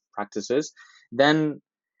age-old practices, then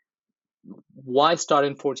why start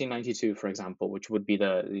in 1492, for example, which would be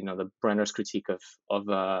the Brenner's critique of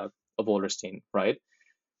Wallerstein, right?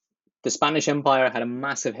 The Spanish Empire had a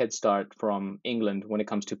massive head start from England when it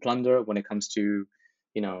comes to plunder, when it comes to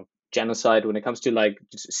genocide, when it comes to like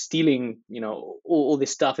just stealing all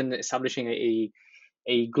this stuff and establishing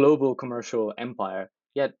a global commercial empire.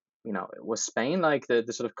 Yet was Spain like the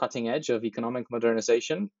sort of cutting edge of economic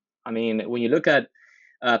modernization? I mean, when you look at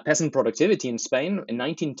peasant productivity in Spain in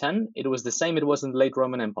 1910, it was the same it was in the late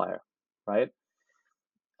Roman Empire, right?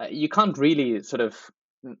 You can't really sort of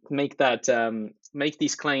make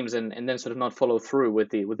these claims and then sort of not follow through with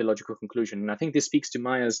the logical conclusion. And I think this speaks to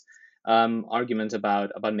Maya's argument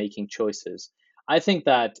about making choices. I think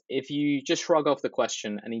that if you just shrug off the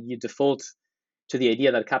question and you default to the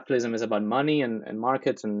idea that capitalism is about money and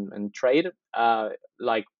markets and trade,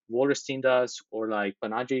 like Wallerstein does, or like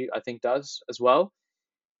Banaji, I think, does as well,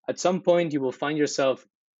 at some point you will find yourself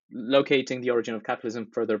locating the origin of capitalism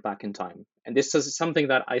further back in time. And this is something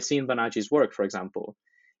that I see in Banaji's work, for example.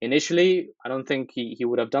 Initially, I don't think he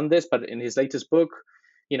would have done this, but in his latest book,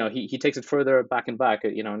 he takes it further back and back.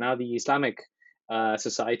 Now the Islamic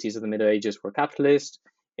societies of the Middle Ages were capitalist.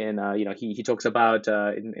 And he talks about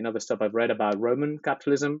in other stuff I've read about Roman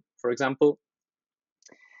capitalism, for example.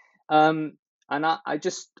 And I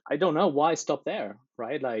don't know why stop there,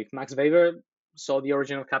 right? Like Max Weber saw the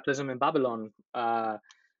origin of capitalism in Babylon,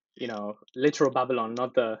 literal Babylon,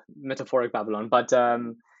 not the metaphoric Babylon. But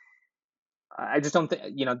I just don't think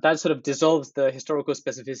that sort of dissolves the historical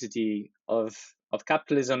specificity of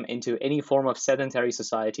capitalism into any form of sedentary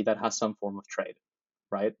society that has some form of trade,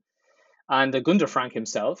 right? And Gunther Frank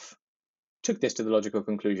himself took this to the logical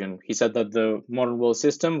conclusion. He said that the modern world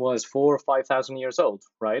system was 4,000 or 5,000 years old,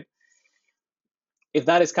 right? If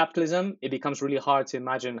that is capitalism, it becomes really hard to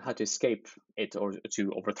imagine how to escape it or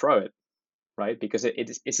to overthrow it, right? Because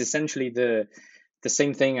it's essentially the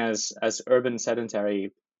same thing as urban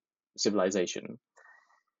sedentary civilization.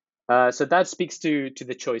 So that speaks to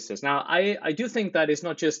the choices. Now, I do think that it's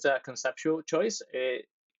not just a conceptual choice.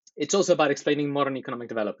 It's also about explaining modern economic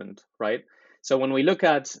development, right? So when we look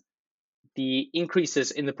at the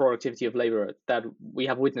increases in the productivity of labor that we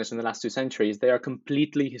have witnessed in the last 2 centuries, they are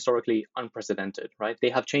completely historically unprecedented, right? They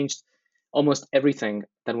have changed almost everything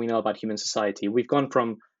that we know about human society. We've gone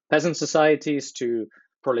from peasant societies to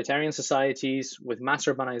proletarian societies with mass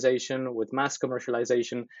urbanization, with mass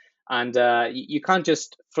commercialization, and you can't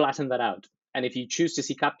just flatten that out. And if you choose to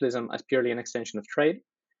see capitalism as purely an extension of trade,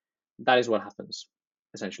 that is what happens,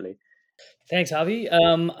 essentially. Thanks, Javi.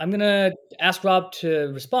 I'm going to ask Rob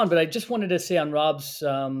to respond, but I just wanted to say on Rob's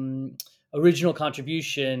original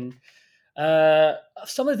contribution, Uh,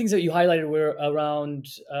 some of the things that you highlighted were around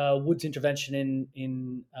Wood's intervention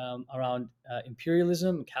in around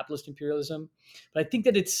imperialism, capitalist imperialism. But I think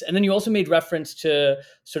that and then you also made reference to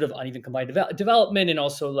sort of uneven combined development, and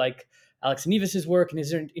also like Alex Anivas's work and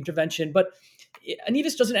his intervention. But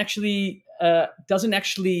Anivas doesn't actually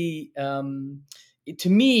to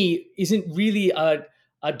me isn't really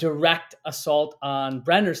a direct assault on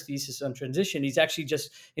Brenner's thesis on transition. He's actually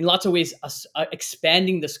just, in lots of ways,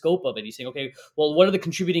 expanding the scope of it. He's saying, okay, well, what are the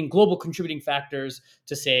global contributing factors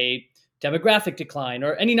to, say, demographic decline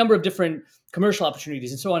or any number of different commercial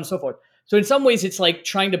opportunities and so on and so forth. So in some ways, it's like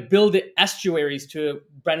trying to build estuaries to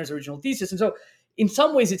Brenner's original thesis. And so in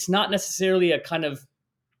some ways, it's not necessarily a kind of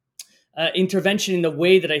intervention in the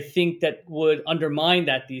way that I think that would undermine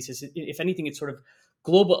that thesis. If anything, it's sort of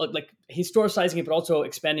global, like historicizing it, but also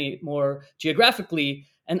expanding it more geographically.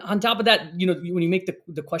 And on top of that, when you make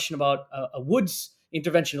the question about a Woods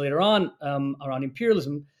intervention later on around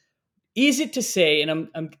imperialism, is it to say, and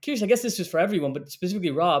I'm curious, I guess this is for everyone, but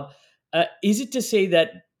specifically Rob, is it to say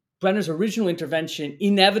that Brenner's original intervention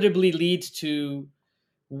inevitably leads to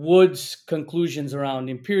Wood's conclusions around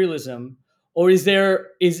imperialism, or is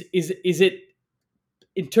it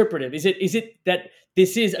interpretive? Is it that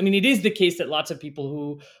this is? I mean, it is the case that lots of people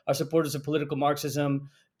who are supporters of political Marxism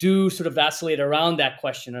do sort of vacillate around that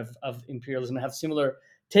question of imperialism and have similar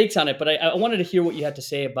takes on it. But I wanted to hear what you had to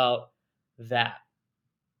say about that.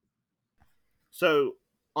 So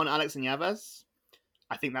on Alex and Yavas,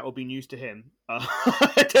 I think that will be news to him.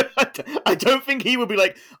 I don't think he would be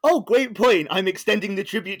like, "Oh, great point. I'm extending the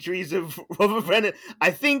tributaries of Robert Brennan."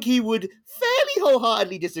 I think he would fairly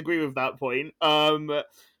wholeheartedly disagree with that point.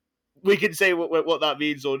 We can say what that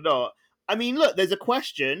means or not. I mean, look, there's a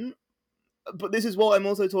question, but this is what I'm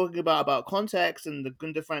also talking about context and the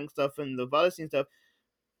Gunther Frank stuff and the Wallerstein stuff.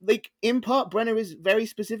 Like, in part, Brenner is very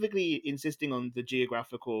specifically insisting on the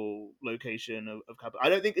geographical location of capital. I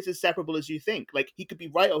don't think it's as separable as you think. Like, he could be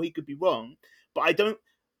right or he could be wrong, but I don't.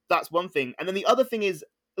 That's one thing. And then the other thing is,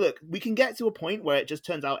 look, we can get to a point where it just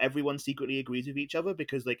turns out everyone secretly agrees with each other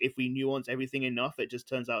because, like, if we nuance everything enough, it just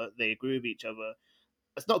turns out they agree with each other.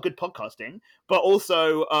 It's not good podcasting, but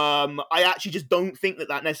also I actually just don't think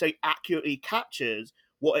that necessarily accurately captures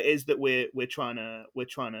what it is that we're trying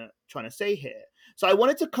to say here. So I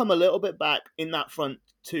wanted to come a little bit back in that front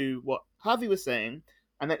to what Harvey was saying,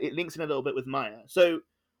 and then it links in a little bit with Maya. So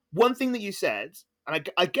one thing that you said, and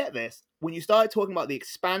I get this, when you started talking about the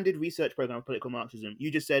expanded research program of political Marxism,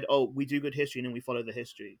 you just said, "Oh, we do good history and then we follow the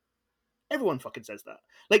history." Everyone fucking says that.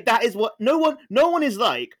 Like, that is what no one is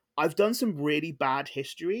like, I've done some really bad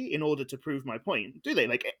history in order to prove my point, do they?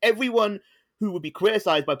 Like, everyone who would be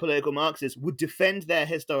criticized by political Marxists would defend their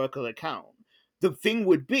historical account. The thing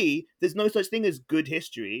would be, there's no such thing as good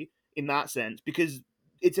history in that sense, because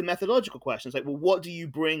it's a methodological question. It's like, well, what do you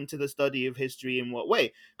bring to the study of history in what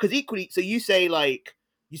way? Because equally, so you say, like,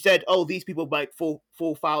 you said, oh, these people might fall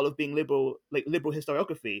foul of being liberal, like liberal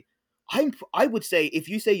historiography. I would say, if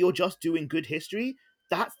you say you're just doing good history,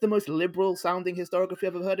 that's the most liberal sounding historiography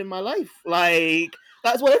I've ever heard in my life. Like,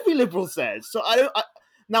 that's what every liberal says. So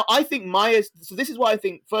now I think so this is why I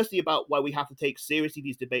think, firstly, about why we have to take seriously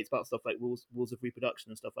these debates about stuff like rules of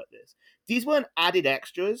reproduction and stuff like this. These weren't added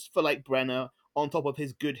extras for, like, Brenner on top of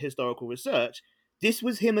his good historical research. This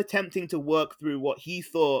was him attempting to work through what he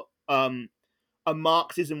thought a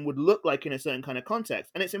Marxism would look like in a certain kind of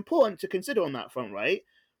context. And it's important to consider on that front, right?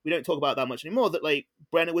 We don't talk about that much anymore, that, like,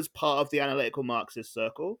 Brenner was part of the analytical Marxist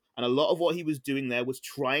circle, and a lot of what he was doing there was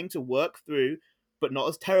trying to work through, but not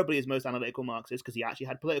as terribly as most analytical Marxists, because he actually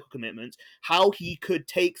had political commitments, how he could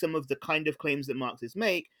take some of the kind of claims that Marxists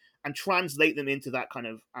make and translate them into that kind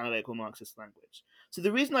of analytical Marxist language. So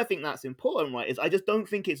the reason I think that's important, right, is I just don't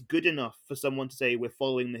think it's good enough for someone to say we're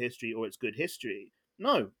following the history or it's good history.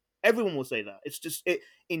 No, everyone will say that. It's just it.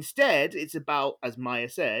 Instead, it's about, as Maya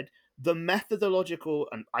said, the methodological,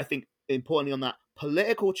 and I think importantly on that,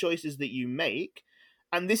 political choices that you make.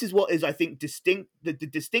 And this is what is, I think, the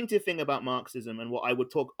distinctive thing about Marxism, and what I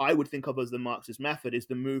would think of as the Marxist method, is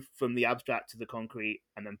the move from the abstract to the concrete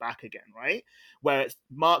and then back again, right? Where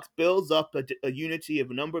Marx builds up a unity of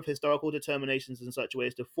a number of historical determinations in such a way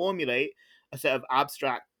as to formulate a set of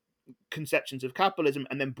abstract conceptions of capitalism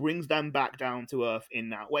and then brings them back down to earth in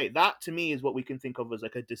that way. That, to me, is what we can think of as,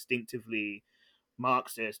 like, a distinctively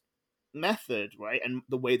Marxist method, right? And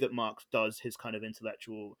the way that Marx does his kind of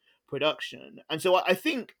intellectual production. And so I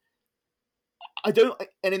think and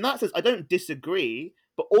in that sense, I don't disagree,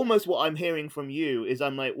 but almost what I'm hearing from you is,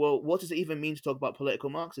 I'm like, well, what does it even mean to talk about political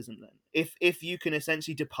Marxism then? If you can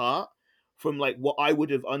essentially depart from, like, what I would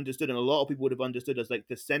have understood, and a lot of people would have understood as, like,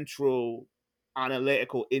 the central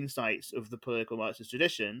analytical insights of the political Marxist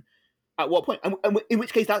tradition, at what point? And in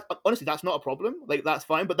which case, that honestly, that's not a problem. Like that's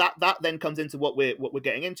fine. But that then comes into what we're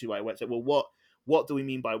getting into, right? Where it's like, well, what do we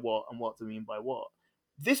mean by what, and what do we mean by what?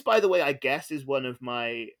 This, by the way, I guess is one of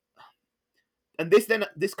my, and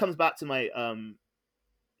this comes back to my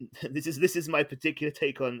this is my particular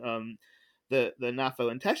take on the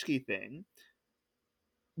Nafo and Teshki thing.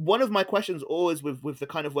 One of my questions always with the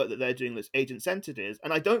kind of work that they're doing that's agent centered is,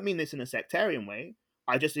 and I don't mean this in a sectarian way,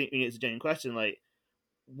 I just mean it's a genuine question, like,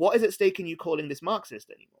 what is at stake in you calling this Marxist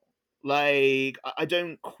anymore? Like, I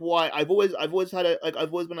don't quite. I've always had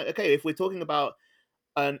I've always been like, okay, if we're talking about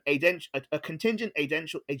a contingent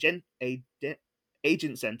agent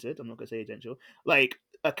centered, I'm not going to say agential, like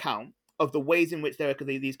account of the ways in which there are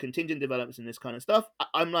these contingent developments and this kind of stuff.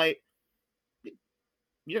 I'm like,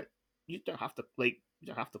 you don't you don't have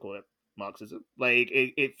to call it Marxism. Like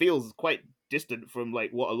it feels quite distant from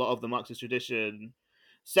like what a lot of the Marxist tradition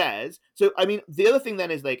says. So I mean, the other thing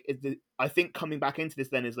then is like I think coming back into this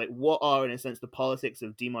then is like, what are in a sense the politics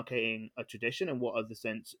of demarcating a tradition, and what are the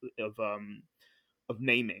sense of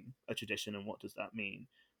naming a tradition, and what does that mean?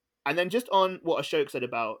 And then just on what Ashok said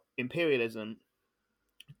about imperialism,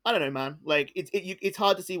 I don't know, man. Like it's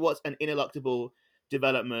hard to see what's an ineluctable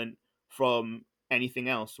development from anything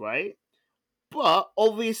else, right? But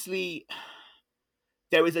obviously,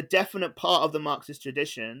 there is a definite part of the Marxist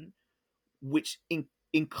tradition which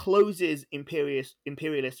encloses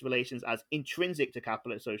imperialist relations as intrinsic to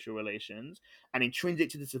capitalist social relations and intrinsic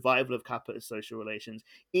to the survival of capitalist social relations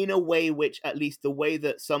in a way which, at least the way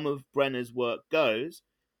that some of Brenner's work goes,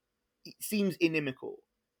 it seems inimical.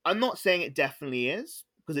 I'm not saying it definitely is,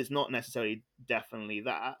 because it's not necessarily definitely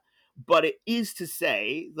that, but it is to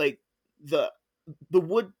say, like, the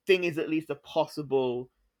wood thing is at least a possible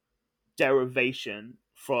derivation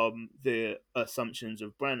from the assumptions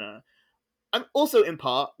of Brenner. And also, in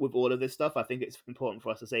part, with all of this stuff, I think it's important for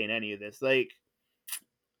us to say in any of this, like,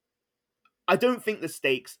 I don't think the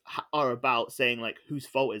stakes are about saying like whose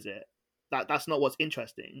fault is it. That's not what's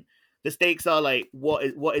interesting. The stakes are like what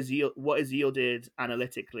is yielded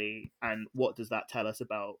analytically, and what does that tell us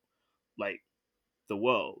about like the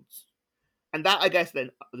world. And that, I guess, then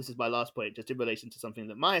this is my last point, just in relation to something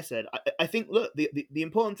that Maya said. I think, look, the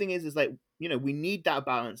important thing is like, you know, we need that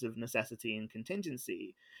balance of necessity and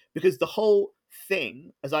contingency, because the whole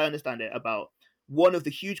thing, as I understand it, about one of the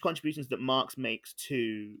huge contributions that Marx makes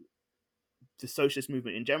to the socialist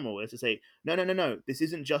movement in general is to say, no, this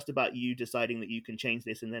isn't just about you deciding that you can change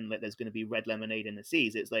this and then like there's going to be red lemonade in the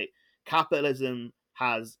seas. It's like capitalism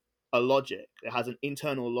has a logic, it has an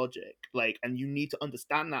internal logic, like, and you need to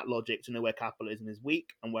understand that logic to know where capitalism is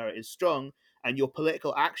weak and where it is strong. And your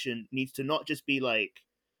political action needs to not just be like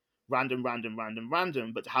random,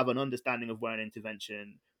 but to have an understanding of where an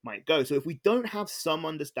intervention might go. So if we don't have some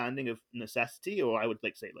understanding of necessity, or I would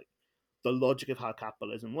like say like the logic of how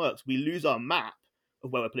capitalism works, we lose our map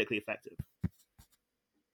of where we're politically effective.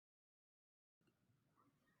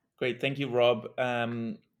 Great, thank you, Rob.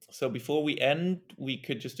 So before we end, we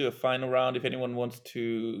could just do a final round. If anyone wants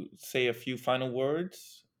to say a few final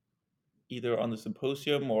words, either on the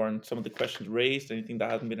symposium or on some of the questions raised, anything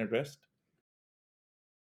that hasn't been addressed.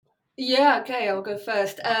 Yeah, okay, I'll go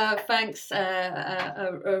first. Thanks,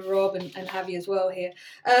 Rob and Javi as well here.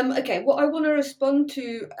 Okay, what I want to respond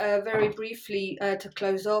to very briefly to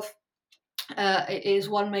close off is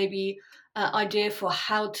one maybe idea for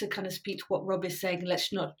how to kind of speak to what Rob is saying.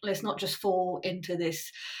 Let's not just fall into this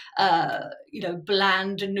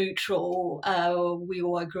bland neutral we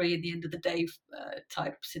all agree at the end of the day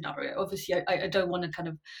type scenario. Obviously I don't want to kind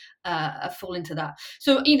of fall into that.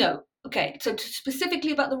 So okay, so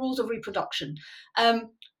specifically about the rules of reproduction.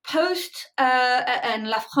 Post and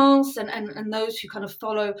La France and those who kind of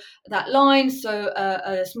follow that line, so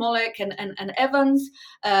Smollett and Evans,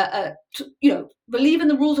 believe in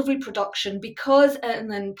the rules of reproduction because,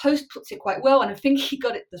 and then Post puts it quite well, and I think he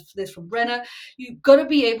got this from Brenner, you've got to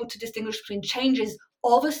be able to distinguish between changes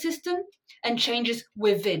of a system and changes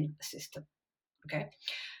within a system. Okay.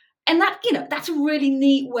 And that, that's a really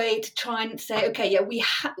neat way to try and say, okay, yeah,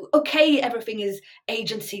 everything is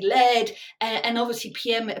agency-led, and obviously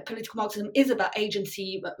political Marxism is about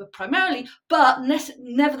agency primarily, but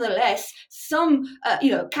nevertheless, some,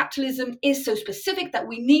 capitalism is so specific that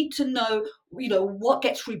we need to know, what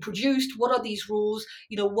gets reproduced, what are these rules,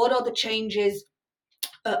 what are the changes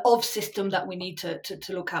of system that we need to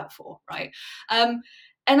look out for, right?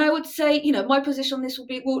 And I would say, my position on this will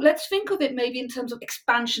be, well, let's think of it maybe in terms of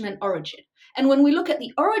expansion and origin. And when we look at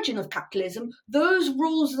the origin of capitalism, those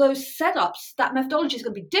rules, those setups, that methodology is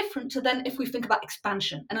going to be different to then if we think about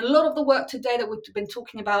expansion. And a lot of the work today that we've been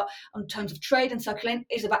talking about in terms of trade and circulation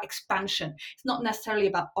is about expansion. It's not necessarily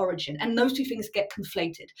about origin. And those two things get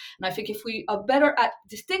conflated. And I think if we are better at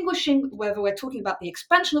distinguishing whether we're talking about the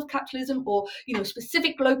expansion of capitalism or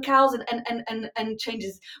specific locales and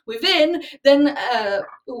changes within, then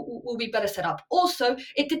we'll be better set up. Also,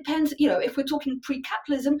 it depends, if we're talking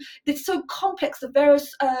pre-capitalism, it's so complex, the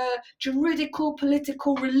various juridical,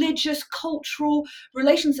 political, religious, cultural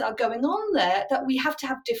relations that are going on there, that we have to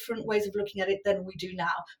have different ways of looking at it than we do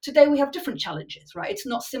now. Today we have different challenges, right? It's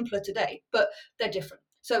not simpler today, but they're different.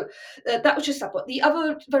 So that was just that. But the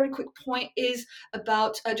other very quick point is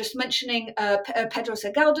about just mentioning Pedro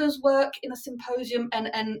Segaldo's work in a symposium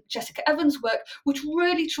and Jessica Evans' work, which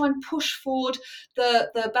really try and push forward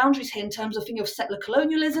the boundaries here in terms of thinking of settler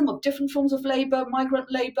colonialism, of different forms of labour,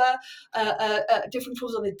 migrant labour, different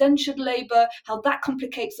forms of indentured labour, how that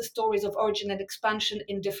complicates the stories of origin and expansion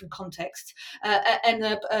in different contexts. And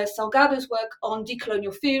Salgado's work on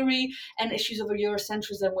decolonial theory and issues of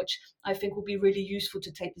Eurocentrism, which I think will be really useful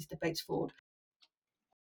to take these debates forward.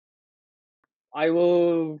 I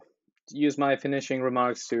will use my finishing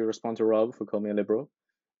remarks to respond to Rob, who called me a liberal.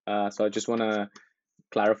 So I just want to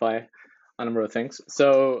clarify a number of things.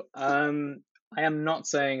 So I am not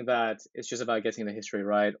saying that it's just about getting the history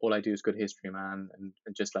right. All I do is good history, man. And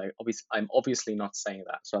just like, I'm obviously not saying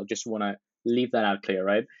that. So I just want to leave that out clear,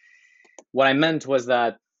 right? What I meant was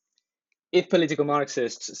that if political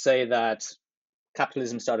Marxists say that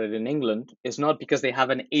capitalism started in England, it's not because they have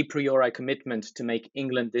an a priori commitment to make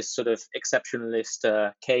England this sort of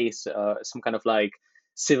exceptionalist case, some kind of like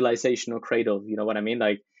civilizational cradle. You know what I mean?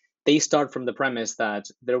 Like they start from the premise that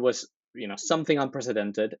there was, something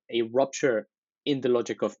unprecedented, a rupture in the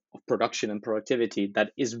logic of production and productivity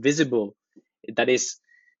that is visible, that is,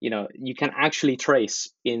 you can actually trace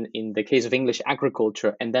in the case of English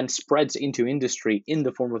agriculture, and then spreads into industry in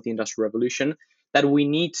the form of the Industrial Revolution, that we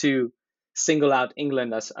need to single out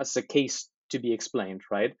England as a case to be explained,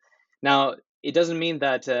 right? Now, it doesn't mean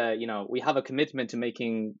that, we have a commitment to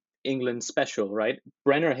making England special, right?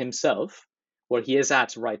 Brenner himself, where he is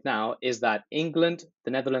at right now, is that England,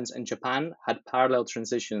 the Netherlands, and Japan had parallel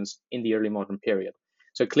transitions in the early modern period.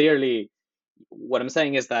 So clearly, what I'm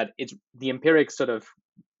saying is that it's the empirics sort of,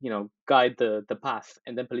 guide the path,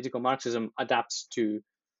 and then political Marxism adapts to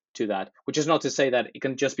that, which is not to say that it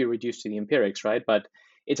can just be reduced to the empirics, right? But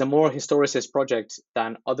it's a more historicist project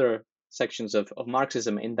than other sections of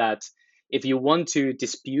Marxism, in that if you want to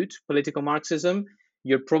dispute political Marxism,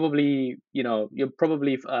 you're probably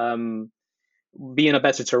be in a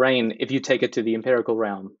better terrain if you take it to the empirical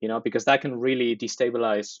realm, because that can really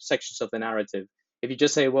destabilize sections of the narrative. If you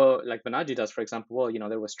just say, well, like Banaji does, for example, well,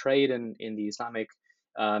 there was trade in the Islamic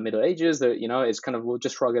Middle Ages, that, it's kind of, we'll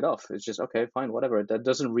just shrug it off. It's just, okay, fine, whatever. That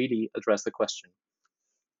doesn't really address the question,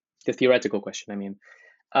 the theoretical question, I mean.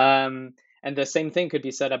 And the same thing could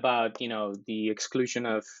be said about, the exclusion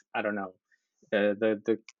of, I don't know,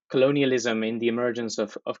 the colonialism in the emergence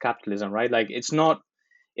of capitalism, right? Like it's not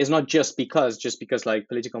just because like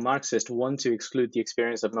political Marxists want to exclude the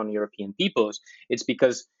experience of non-European peoples. It's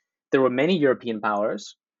because there were many European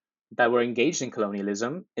powers that were engaged in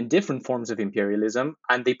colonialism in different forms of imperialism,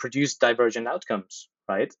 and they produced divergent outcomes,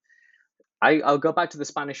 right? I'll go back to the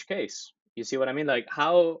Spanish case. You see what I mean? Like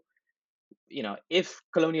how, if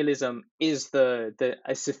colonialism is a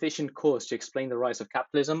sufficient cause to explain the rise of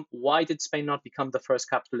capitalism, why did Spain not become the first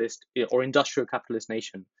capitalist or industrial capitalist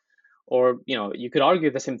nation? Or, you could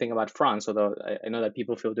argue the same thing about France, although I know that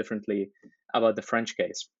people feel differently about the French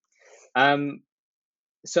case.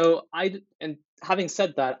 So and having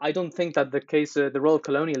said that, I don't think that the case, the role of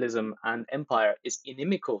colonialism and empire is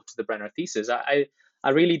inimical to the Brenner thesis. I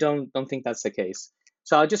really don't think that's the case.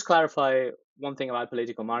 So I'll just clarify one thing about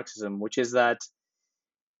political Marxism, which is that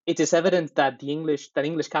it is evident that English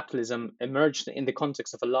capitalism emerged in the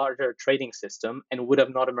context of a larger trading system and would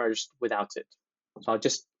have not emerged without it. So I'll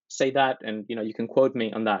just say that, and you can quote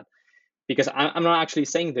me on that, because I'm not actually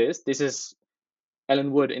saying this. This is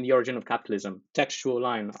Ellen Wood in The Origin of Capitalism, textual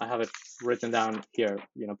line. I have it written down here,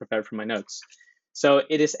 prepared from my notes. So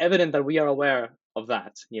it is evident that we are aware of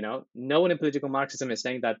that. No one in political Marxism is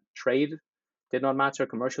saying that trade did not matter,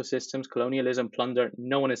 commercial systems, colonialism, plunder.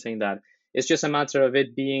 No one is saying that. It's just a matter of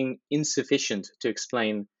it being insufficient to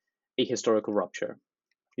explain a historical rupture.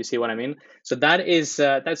 You see what I mean? So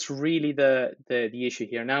that's really the issue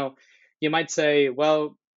here. Now, you might say,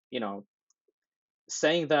 well,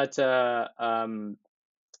 saying that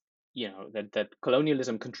that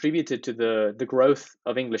colonialism contributed to the growth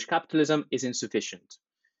of English capitalism is insufficient.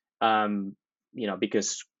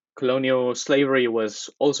 because colonial slavery was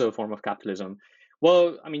also a form of capitalism.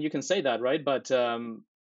 Well, I mean, you can say that, right? But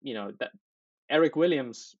that Eric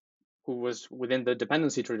Williams, who was within the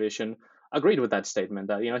dependency tradition, agreed with that statement.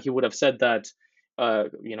 That he would have said that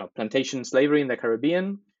plantation slavery in the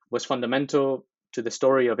Caribbean was fundamental to the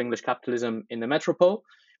story of English capitalism in the metropole,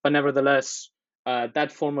 but nevertheless,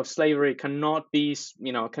 that form of slavery cannot be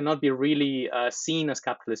really seen as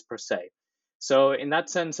capitalist per se. So in that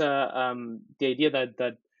sense, the idea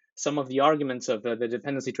that some of the arguments of the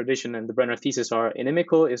dependency tradition and the Brenner thesis are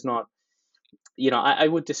inimical is not. I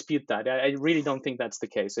would dispute that. I really don't think that's the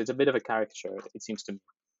case. It's a bit of a caricature, it seems to me.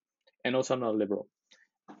 And also, I'm not a liberal.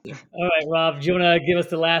 All right, Rob, do you want to give us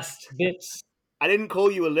the last bits? I didn't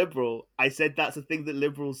call you a liberal. I said that's a thing that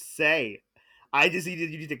liberals say. I just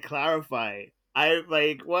needed you to clarify. I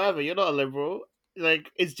like whatever. You're not a liberal. Like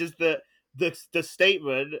it's just the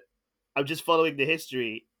statement. I'm just following the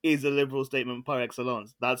history. Is a liberal statement par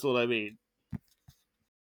excellence. That's all I mean.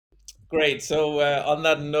 Great. So on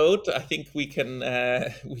that note, I think we can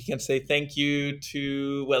say thank you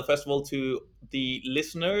to, well, first of all, to the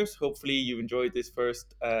listeners. Hopefully, you enjoyed this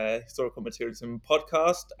first historical materialism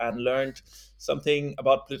podcast and learned something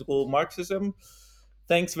about political Marxism.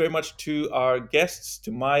 Thanks very much to our guests,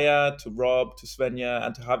 to Maya, to Rob, to Svenja,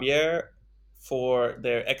 and to Javier for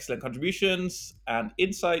their excellent contributions and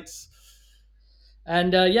insights.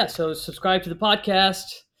 And so subscribe to the podcast,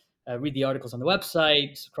 read the articles on the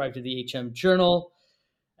website, subscribe to the HM Journal,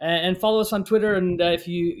 and follow us on Twitter. And if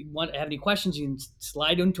you want to have any questions, you can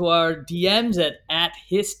slide into our DMs at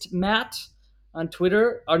histmat on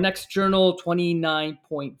Twitter. Our next journal,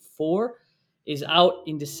 29.4, is out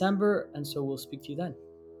in December, and so we'll speak to you then.